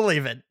absolutely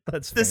believe it.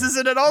 This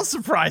isn't at all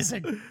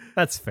surprising.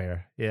 That's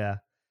fair. Yeah.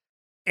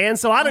 And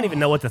so I don't even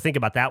know what to think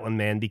about that one,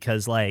 man,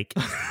 because like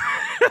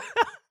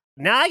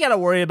now I gotta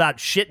worry about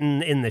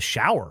shitting in the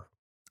shower.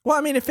 Well,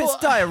 I mean, if it's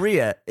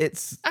diarrhea,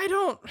 it's yeah.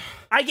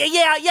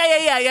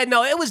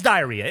 No, it was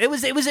diarrhea. It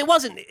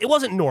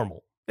wasn't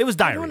normal. It was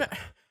diarrhea.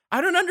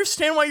 I don't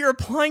understand why you're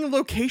applying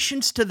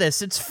locations to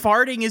this. It's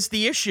farting is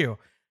the issue.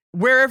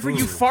 Wherever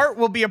you fart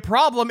will be a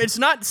problem. It's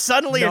not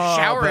suddenly a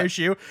shower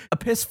issue. A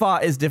piss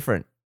fart is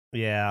different.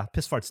 Yeah,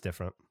 piss fart's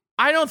different.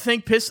 I don't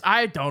think.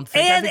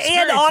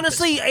 And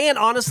honestly,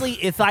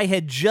 if I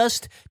had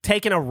just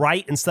taken a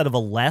right instead of a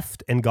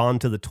left and gone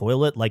to the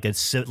toilet like a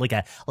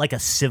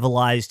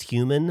civilized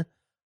human,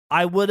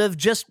 I would have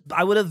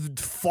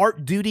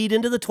fart dutied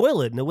into the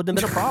toilet and it wouldn't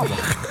have been a problem.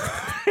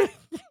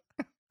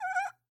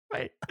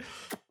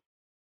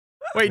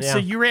 Wait, yeah. So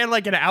you ran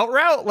like an out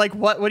route? Like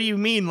what do you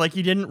mean? Like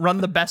you didn't run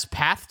the best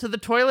path to the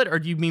toilet, or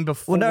do you mean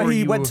before? Well, no,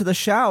 he went to the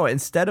shower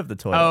instead of the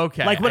toilet. Oh,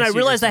 okay. Like when I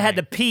realized I had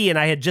to pee and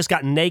I had just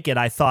gotten naked,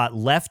 I thought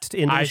left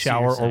into the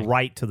shower or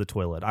right to the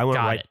toilet. I went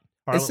right.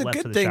 It's a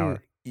good thing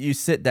you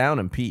sit down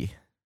and pee.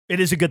 It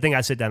is a good thing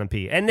I sit down and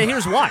pee. And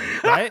here's why,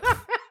 right?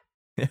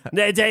 Yeah.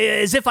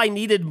 As if I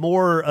needed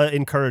more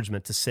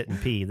encouragement to sit and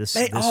pee. Maybe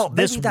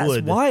that's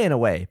why in a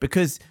way,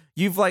 because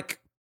you've like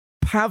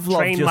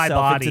Pavloved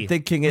yourself into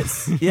thinking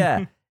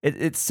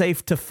it's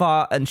safe to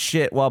fart and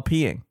shit while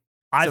peeing.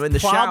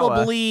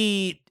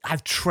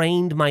 I've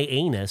trained my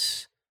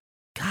anus.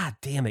 God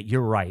damn it,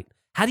 you're right.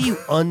 How do you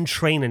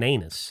untrain an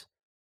anus?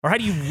 Or how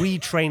do you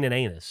retrain an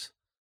anus?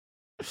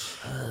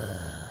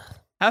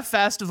 How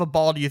fast of a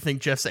ball do you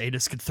think Jeff's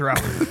anus could throw?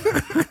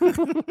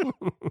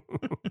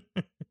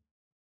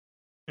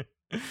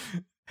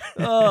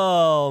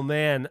 Oh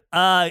man,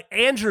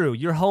 Andrew,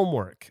 your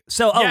homework.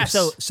 So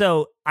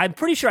I'm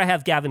pretty sure I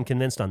have Gavin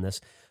convinced on this.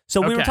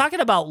 So we were talking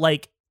about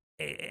like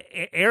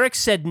Eric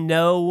said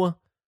no,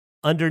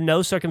 under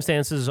no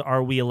circumstances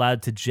are we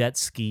allowed to jet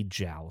ski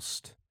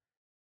joust,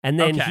 and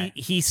then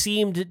he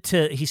seemed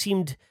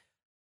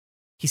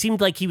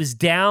like he was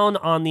down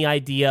on the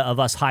idea of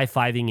us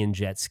high-fiving in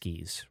jet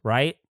skis,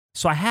 right?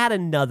 So I had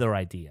another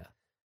idea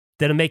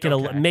that'll make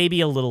it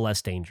maybe a little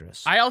less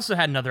dangerous. I also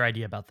had another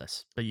idea about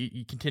this, but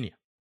you continue.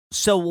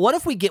 So what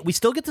if we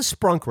still get the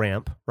sprunk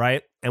ramp,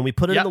 right? And we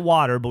put it in the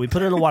water, but we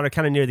put it in the water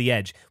kind of near the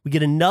edge. We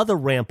get another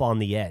ramp on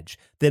the edge.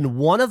 Then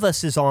one of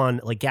us is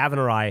on, like Gavin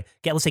or I,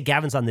 let's say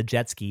Gavin's on the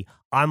jet ski,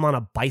 I'm on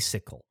a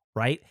bicycle.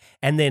 right?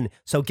 And then,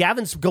 so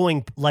Gavin's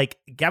following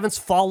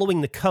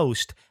the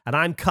coast, and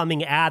I'm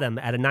coming at him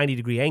at a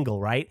 90-degree angle,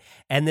 right?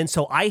 And then,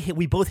 so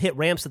we both hit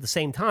ramps at the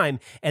same time,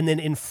 and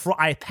then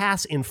I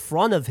pass in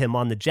front of him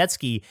on the jet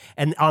ski,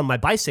 and on my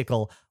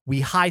bicycle,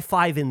 we high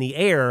five in the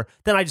air,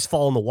 then I just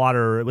fall in the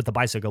water with the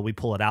bicycle, we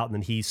pull it out, and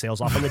then he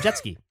sails off on the jet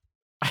ski.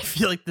 I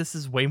feel like this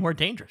is way more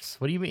dangerous.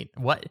 What do you mean?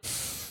 What?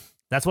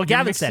 That's what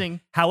Gavin said.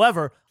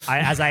 However,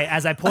 as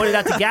I pointed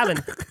out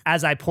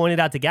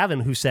to Gavin,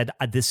 who said,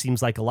 this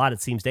seems like a lot,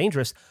 it seems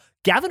dangerous.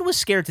 Gavin was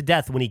scared to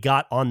death when he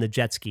got on the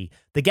jet ski.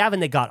 The Gavin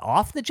that got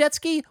off the jet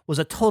ski was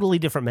a totally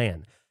different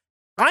man.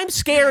 I'm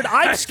scared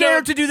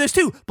to do this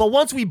too. But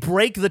once we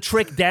break the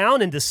trick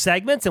down into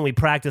segments and we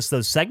practice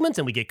those segments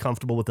and we get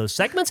comfortable with those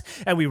segments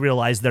and we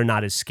realize they're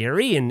not as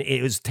scary and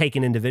it was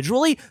taken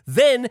individually,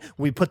 then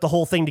we put the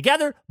whole thing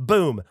together.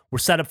 Boom, we're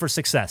set up for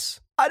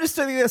success. I just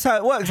don't think that's how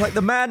it works. Like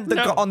the man that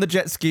got on the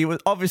jet ski was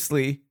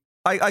obviously,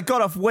 I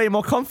got off way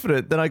more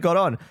confident than I got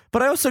on,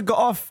 but I also got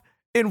off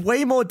in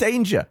way more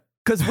danger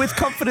because with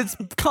confidence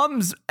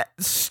comes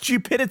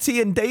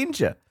stupidity and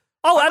danger.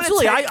 Oh,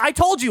 absolutely. I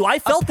told you, I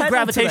felt the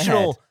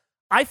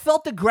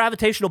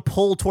gravitational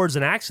pull towards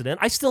an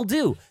accident. I still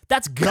do.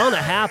 That's gonna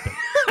happen.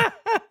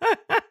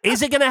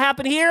 Is it gonna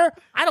happen here?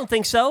 I don't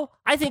think so.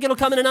 I think it'll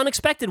come in an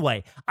unexpected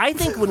way. I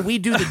think when we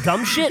do the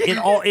dumb shit,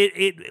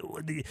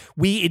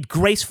 it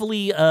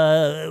gracefully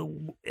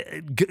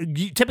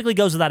typically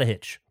goes without a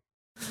hitch.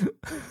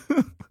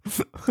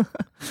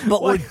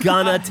 But we're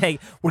gonna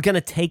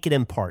take it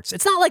in parts.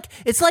 It's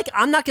like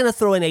I'm not gonna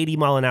throw an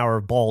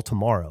 80-mile-an-hour ball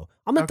tomorrow.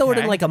 I'm gonna throw it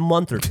in like a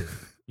month or two.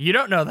 You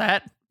don't know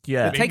that.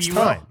 Yeah, it takes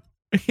time.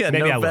 Yeah,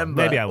 maybe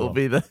November I will. Will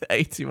be the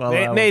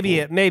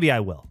 80-mile-an-hour. Maybe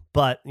I will.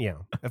 But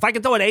if I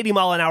can throw an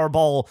 80-mile-an-hour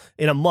ball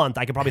in a month,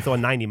 I could probably throw a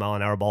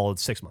 90-mile-an-hour ball in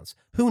 6 months.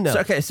 Who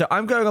knows? So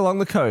I'm going along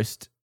the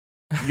coast.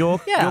 You're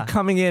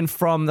coming in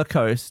from the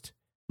coast,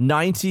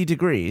 90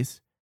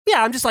 degrees.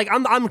 Yeah, I'm just like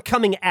I'm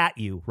coming at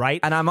you, right?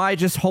 And am I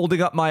just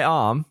holding up my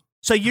arm?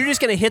 So you're just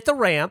gonna hit the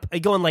ramp,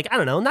 going like, I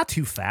don't know, not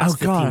too fast,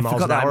 15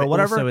 miles an hour or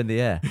whatever. Also in the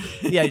air.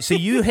 Yeah. So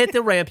you hit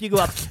the ramp, you go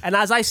up, and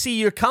as I see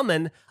you're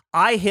coming,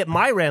 I hit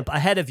my ramp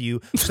ahead of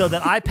you so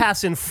that I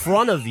pass in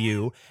front of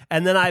you,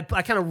 and then I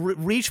kind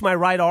of reach my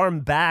right arm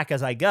back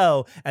as I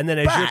go, and then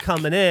as you're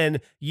coming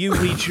in, you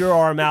reach your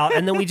arm out,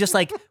 and then we just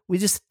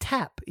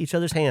tap each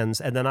other's hands,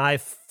 and then I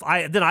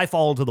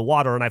fall into the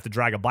water and I have to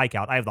drag a bike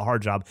out. I have the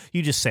hard job.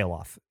 You just sail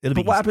off.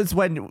 But what happens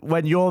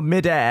when you're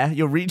midair,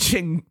 you're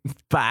reaching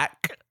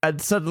back,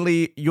 and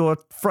suddenly your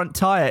front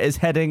tire is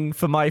heading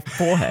for my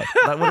forehead?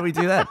 Like, what do we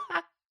do then?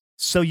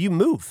 So you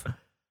move.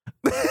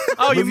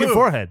 Oh, you move your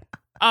forehead.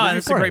 Oh,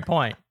 that's a great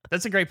point.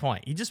 That's a great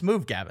point. You just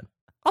move, Gavin.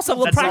 Also,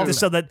 we'll practice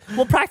so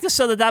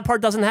that part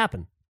doesn't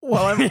happen.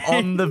 Well, I'm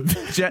on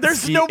the jet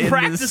There's ski no in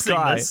practicing the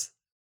sky. this.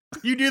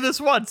 You do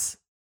this once.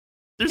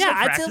 There's no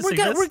practicing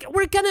this.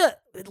 We're gonna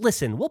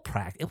listen. We'll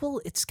practice.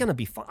 It's gonna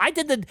be fun. I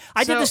did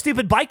the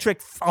stupid bike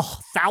trick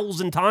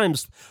 1,000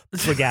 times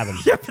for Gavin.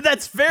 Yeah, but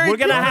that's very. We're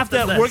gonna have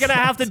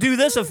to do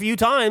this a few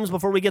times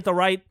before we get the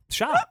right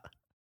shot.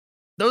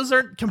 Those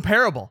aren't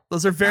comparable.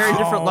 Those are very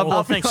different level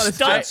of things.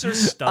 Stunts are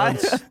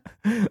stunts.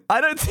 I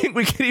don't think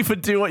we can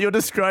even do what you're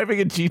describing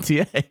in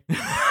GTA.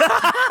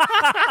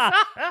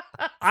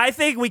 I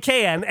think we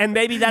can, and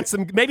maybe that's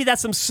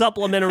some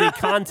supplementary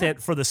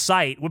content for the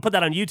site. We'll put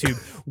that on YouTube.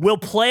 We'll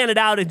plan it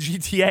out in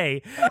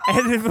GTA,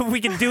 and if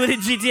we can do it in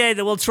GTA,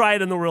 then we'll try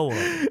it in the real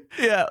world.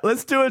 Yeah,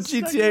 let's do a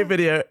GTA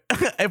video.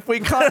 If we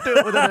can't do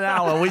it within an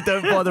hour, we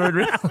don't bother in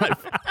real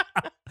life.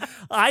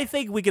 I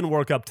think we can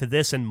work up to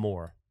this and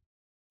more.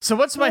 So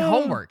what's my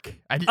homework?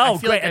 I feel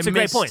great. like That's a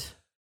great point.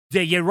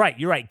 Yeah, you're right.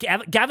 You're right.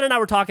 Gavin and I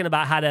were talking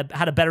about how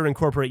to better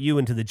incorporate you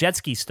into the jet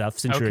ski stuff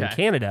since you're in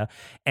Canada,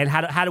 and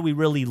how do we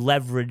really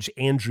leverage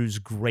Andrew's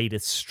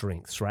greatest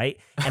strengths, right?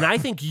 And I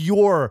think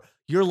you're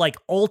like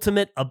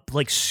ultimate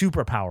like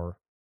superpower.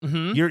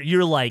 Mm-hmm.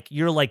 You're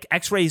like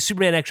X-ray,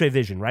 Superman X-ray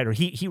vision, right? Or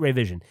heat ray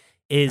vision.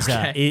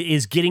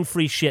 Is getting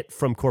free shit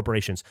from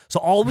corporations. So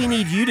all we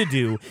need you to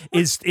do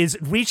is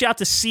reach out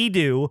to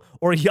Sea-Doo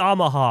or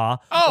Yamaha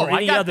or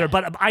any other,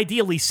 but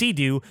ideally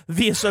Sea-Doo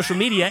via social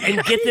media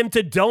and get them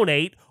to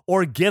donate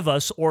or give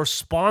us or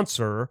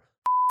sponsor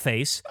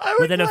face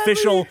with an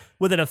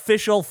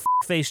official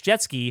face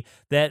jet ski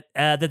that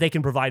they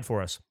can provide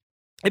for us.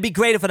 It'd be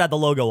great if it had the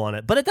logo on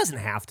it, but it doesn't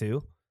have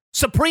to.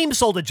 Supreme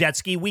sold a jet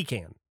ski. We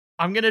can.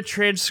 I'm going to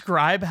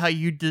transcribe how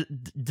you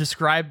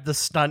describe the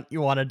stunt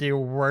you want to do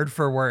word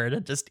for word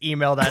and just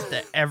email that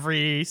to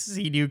every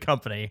Sea-Doo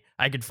company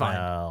I could find.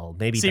 Well,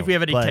 maybe see if we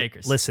have any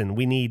takers. Listen,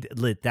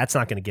 that's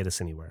not going to get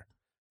us anywhere.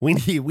 We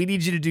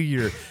need you to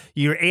do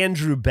your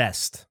Andrew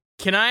best.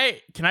 Can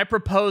I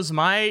propose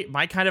my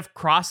kind of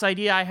cross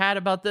idea I had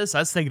about this? I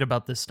was thinking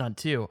about this stunt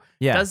too.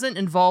 Yeah. It doesn't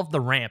involve the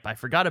ramp. I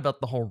forgot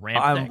about the whole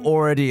ramp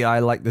thing. I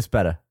like this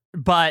better.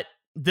 But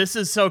this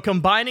is so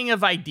combining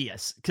of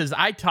ideas, because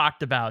I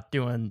talked about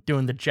doing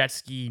the jet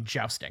ski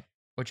jousting,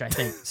 which I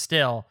think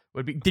still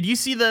would be. Did you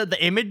see the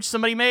image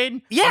somebody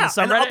made? Yeah.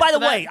 And by the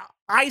way,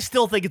 I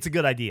still think it's a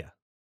good idea.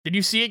 Did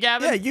you see it,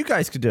 Gavin? Yeah, you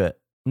guys could do it.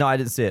 No, I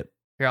didn't see it.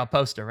 Here, I'll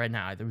post it right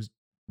now. It was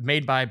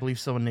made by, I believe,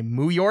 someone named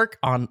Moo York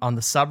on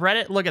the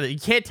subreddit. Look at it. You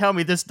can't tell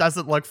me this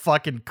doesn't look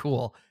fucking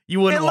cool. You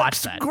wouldn't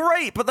watch that. It looks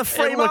great, but the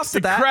frame looks after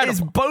that is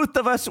both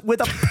of us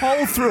with a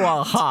pole through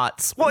our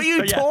hearts. What are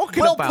you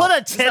talking about? Well, put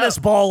a tennis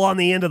ball on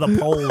the end of the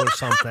pole or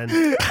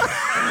something.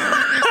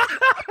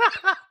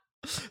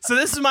 So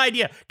this is my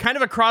idea. Kind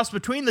of a cross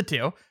between the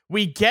two.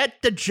 We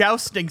get the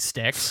jousting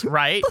sticks,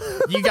 right?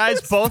 You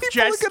guys both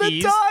jet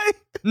skis.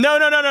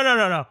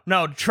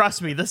 No.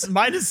 Trust me.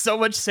 Mine is so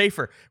much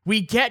safer.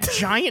 We get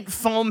giant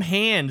foam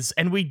hands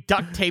and we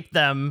duct tape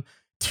them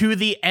to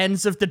the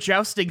ends of the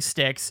jousting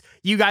sticks.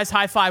 You guys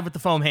high five with the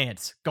foam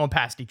hands going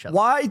past each other.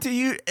 Why do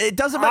you? It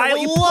doesn't matter.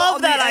 I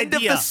love that idea. End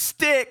of the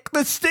stick.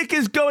 The stick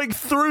is going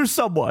through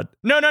someone.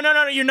 No.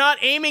 You're not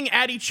aiming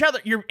at each other.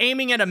 You're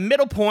aiming at a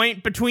middle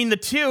point between the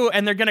two,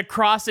 and they're going to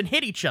cross and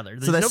hit each other.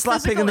 So they're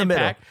slapping in the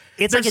middle.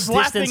 It's like a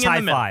distance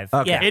high five.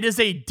 Okay. Yeah, it is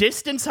a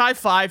distance high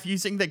five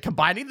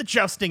combining the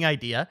jousting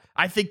idea.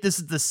 I think this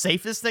is the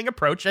safest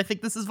approach. I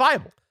think this is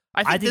viable.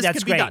 I think this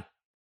could be done.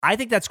 I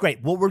think that's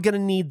great. What we're going to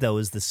need, though,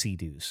 is the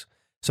Sea-Doos.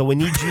 So we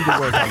need you to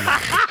work on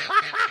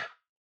that.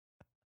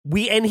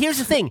 And here's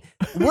the thing.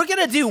 We're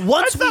going to do,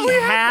 once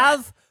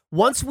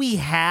we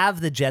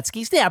have the jet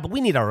skis, yeah, but we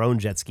need our own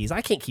jet skis.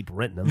 I can't keep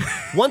renting them.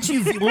 Once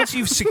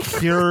you've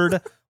secured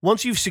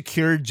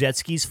jet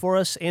skis for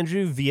us,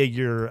 Andrew, via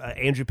your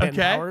Andrew Penton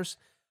Powers,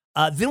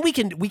 then we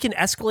can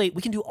escalate.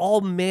 We can do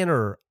all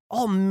manner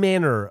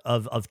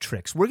of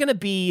tricks. We're going to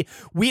be,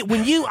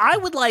 I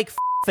would like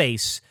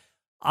face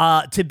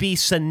to be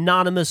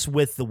synonymous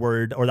with the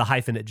word or the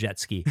hyphenate jet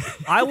ski.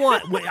 I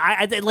want,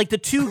 I like the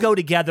two go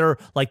together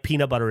like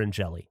peanut butter and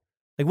jelly.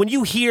 Like when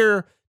you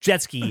hear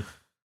jet ski,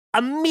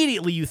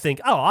 immediately you think,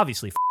 oh,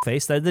 obviously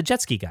face, they're the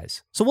jet ski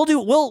guys. So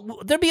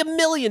there'll be a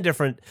million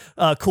different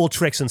cool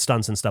tricks and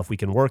stunts and stuff we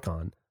can work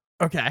on.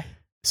 Okay.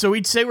 So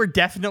we'd say we're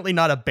definitely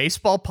not a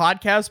baseball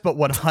podcast, but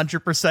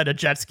 100% a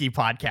jet ski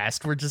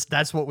podcast.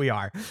 That's what we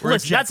are. We're a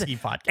jet ski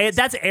podcast.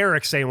 That's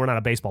Eric saying we're not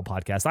a baseball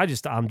podcast.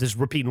 I'm just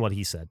repeating what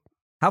he said.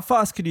 How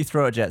fast can you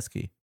throw a jet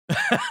ski?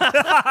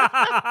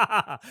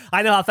 I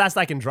know how fast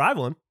I can drive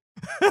one.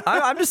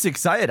 I'm just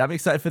excited. I'm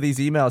excited for these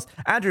emails.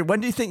 Andrew,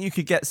 when do you think you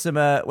could get some?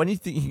 When do you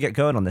think you can get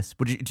going on this?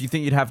 Do you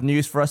think you'd have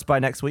news for us by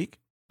next week?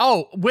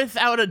 Oh,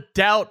 without a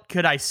doubt.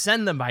 Could I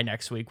send them by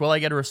next week? Will I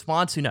get a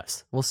response? Who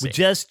knows? We'll see. We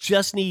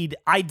just need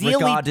ideally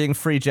regarding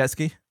free jet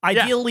ski.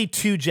 Ideally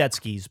 2 jet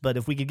skis, but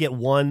if we could get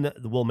one,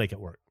 we'll make it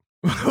work.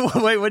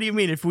 Wait, what do you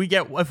mean? If we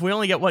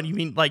only get one, you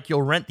mean like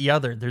you'll rent the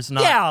other? There's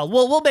not. Yeah,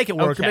 we'll make it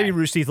work. Okay. Or maybe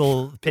Rooster Teeth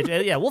will pitch.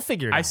 Yeah, we'll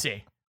figure it out. I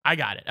see. I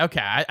got it.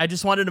 Okay, I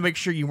just wanted to make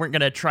sure you weren't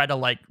gonna try to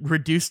like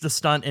reduce the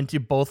stunt into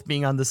both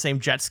being on the same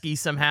jet ski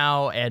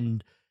somehow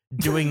and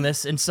doing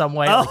this in some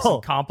way, like some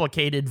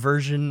complicated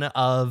version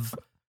of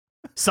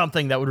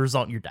something that would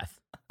result in your death.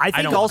 I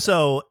think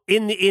also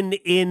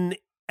in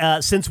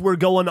since we're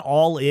going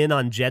all in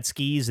on jet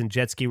skis and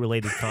jet ski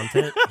related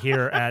content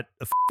here at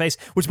Face,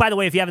 which by the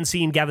way, if you haven't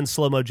seen Gavin's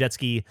slow-mo jet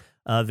ski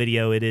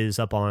video, it is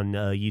up on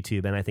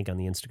YouTube and I think on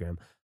the Instagram.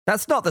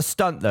 That's not the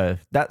stunt though.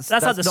 That's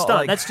not the stunt.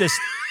 Like, that's just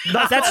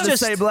that's just the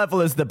same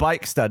level as the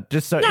bike stunt.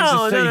 Just so you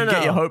can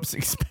get your hopes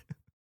expanded.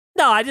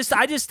 No, I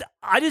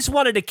just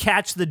wanted to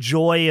catch the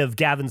joy of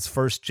Gavin's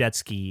first jet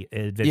ski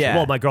adventure. Yeah.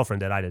 Well, my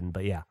girlfriend did. I didn't,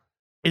 but yeah.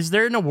 Is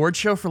there an award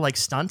show for like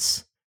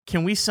stunts?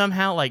 Can we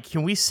somehow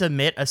can we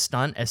submit a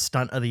stunt as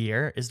stunt of the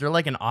year? Is there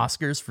like an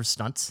Oscars for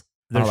stunts?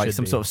 There like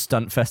some sort of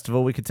stunt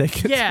festival we could take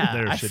it to?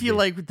 Yeah, I feel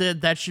like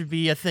that should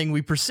be a thing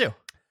we pursue.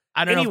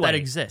 I don't know if that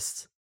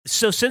exists.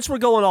 So since we're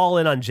going all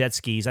in on jet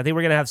skis, I think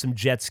we're going to have some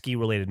jet ski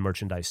related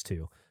merchandise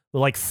too.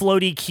 Like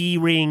floaty key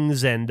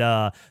rings and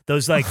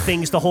those like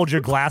things to hold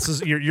your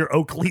glasses, your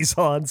Oakleys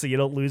on so you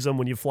don't lose them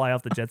when you fly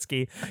off the jet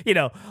ski. You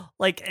know,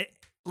 like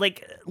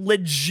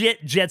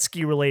legit jet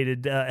ski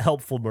related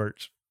helpful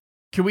merch.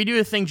 Can we do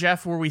a thing,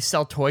 Jeff, where we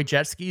sell toy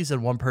jet skis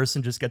and one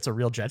person just gets a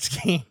real jet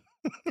ski?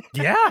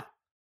 Yeah.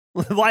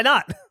 Why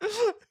not?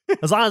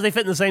 As long as they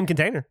fit in the same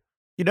container.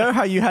 You know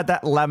how you had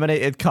that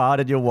laminated card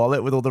in your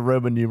wallet with all the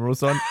Roman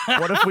numerals on?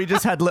 What if we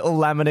just had little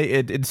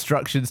laminated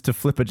instructions to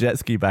flip a jet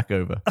ski back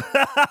over?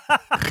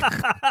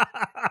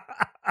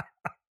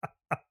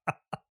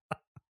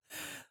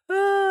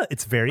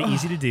 It's very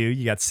easy to do.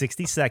 You got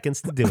 60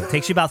 seconds to do it. It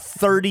takes you about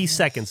 30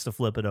 seconds to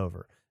flip it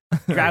over.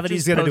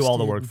 Gravity's going to do all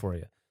the work for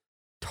you.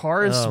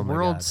 Taurus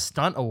World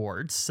Stunt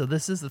Awards. So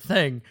this is the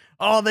thing.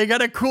 Oh, they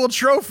got a cool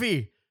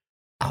trophy.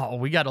 Oh,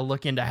 we got to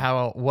look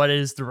into what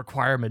is the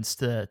requirements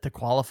to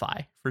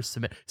qualify for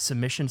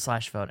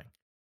submission/voting.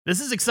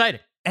 This is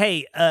exciting.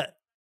 Hey,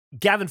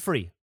 Gavin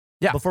Free.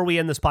 Yeah. Before we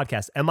end this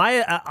podcast,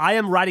 I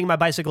am riding my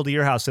bicycle to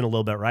your house in a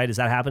little bit, right? Is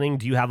that happening?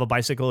 Do you have a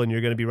bicycle and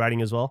you're going to be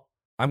riding as well?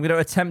 I'm going to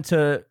attempt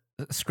to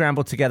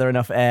scramble together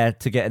enough air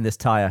to get in this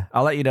tire.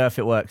 I'll let you know if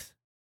it works.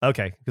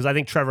 Okay, because I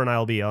think Trevor and I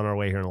will be on our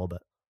way here in a little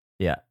bit.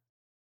 Yeah.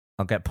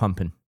 I'll get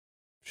pumping.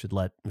 Should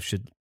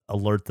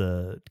alert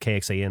the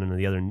KXAN and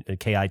the other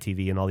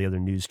KITV and all the other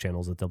news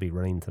channels that they'll be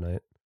raining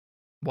tonight.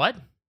 What?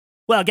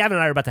 Well, Gavin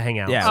and I are about to hang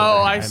out. Yeah. So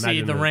I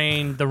see the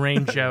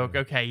rain joke.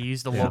 Okay, you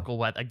used the local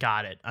wet. I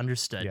got it.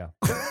 Understood. Yeah.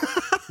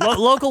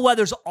 Local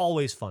weather's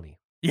always funny.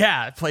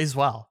 Yeah, it plays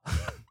well.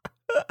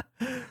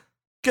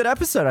 Good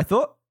episode, I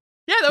thought.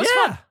 Yeah, that was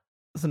fun.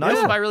 That's a nice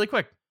one. one. By really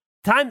quick.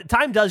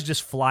 Time does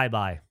just fly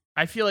by.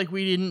 I feel like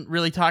we didn't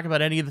really talk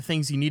about any of the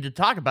things you need to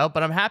talk about,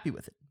 but I'm happy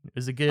with it. It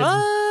was a good.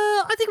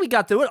 I think we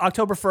got through it.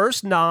 October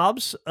 1st,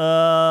 Knobs.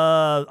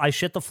 I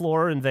shit the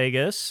floor in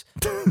Vegas.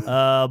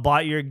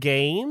 Bought your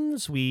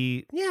games.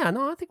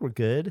 I think we're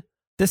good.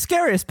 The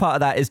scariest part of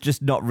that is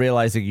just not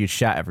realizing you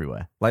shat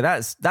everywhere. Like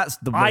that's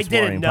the most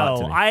worrying part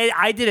to me.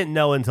 I didn't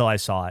know until I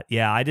saw it.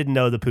 Yeah, I didn't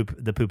know the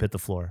poop hit the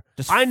floor.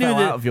 I knew fell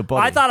that out of your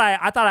body. I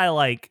thought I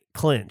like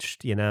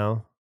clinched,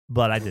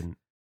 but I didn't.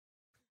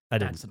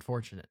 That's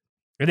unfortunate.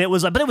 And it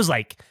was like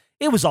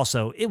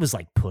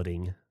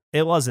pudding.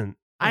 It wasn't.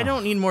 I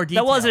don't need more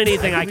details. That wasn't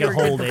anything I could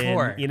hold in.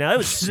 It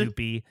was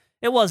soupy.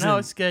 It wasn't. No,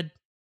 it's good.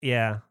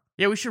 Yeah.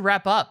 Yeah, we should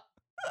wrap up.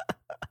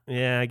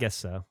 Yeah, I guess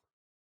so.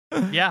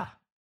 Yeah,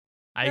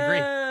 I agree.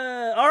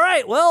 All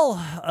right. Well,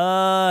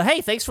 hey,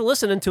 thanks for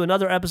listening to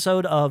another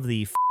episode of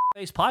the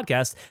Face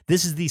Podcast.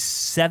 This is the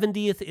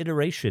 70th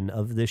iteration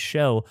of this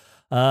show.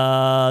 You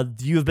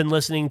have been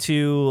listening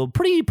to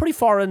pretty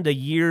far into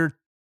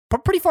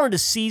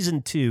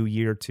season 2,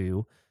 year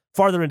 2,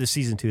 farther into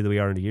season 2 than we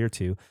are into year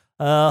 2.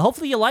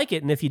 Hopefully you like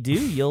it, and if you do,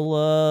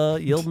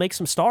 you'll make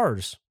some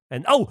stars.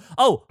 And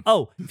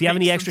if you have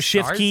any extra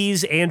shift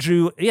keys,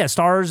 Andrew,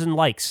 stars and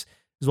likes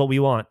is what we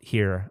want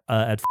here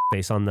at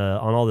Face on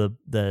all the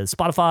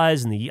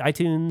Spotify's and the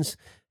iTunes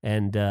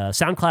and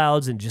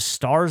SoundClouds, and just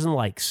stars and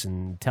likes,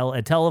 and tell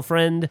a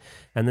friend,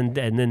 and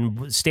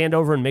then stand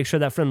over and make sure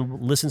that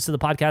friend listens to the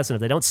podcast. And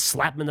if they don't,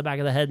 slap them in the back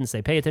of the head and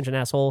say, "Pay attention,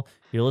 asshole!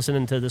 You're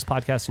listening to this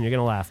podcast and you're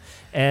gonna laugh."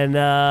 And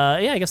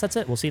I guess that's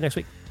it. We'll see you next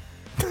week.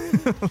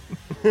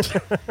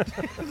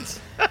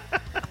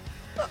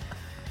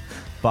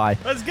 Bye.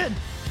 That's good.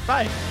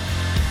 Bye.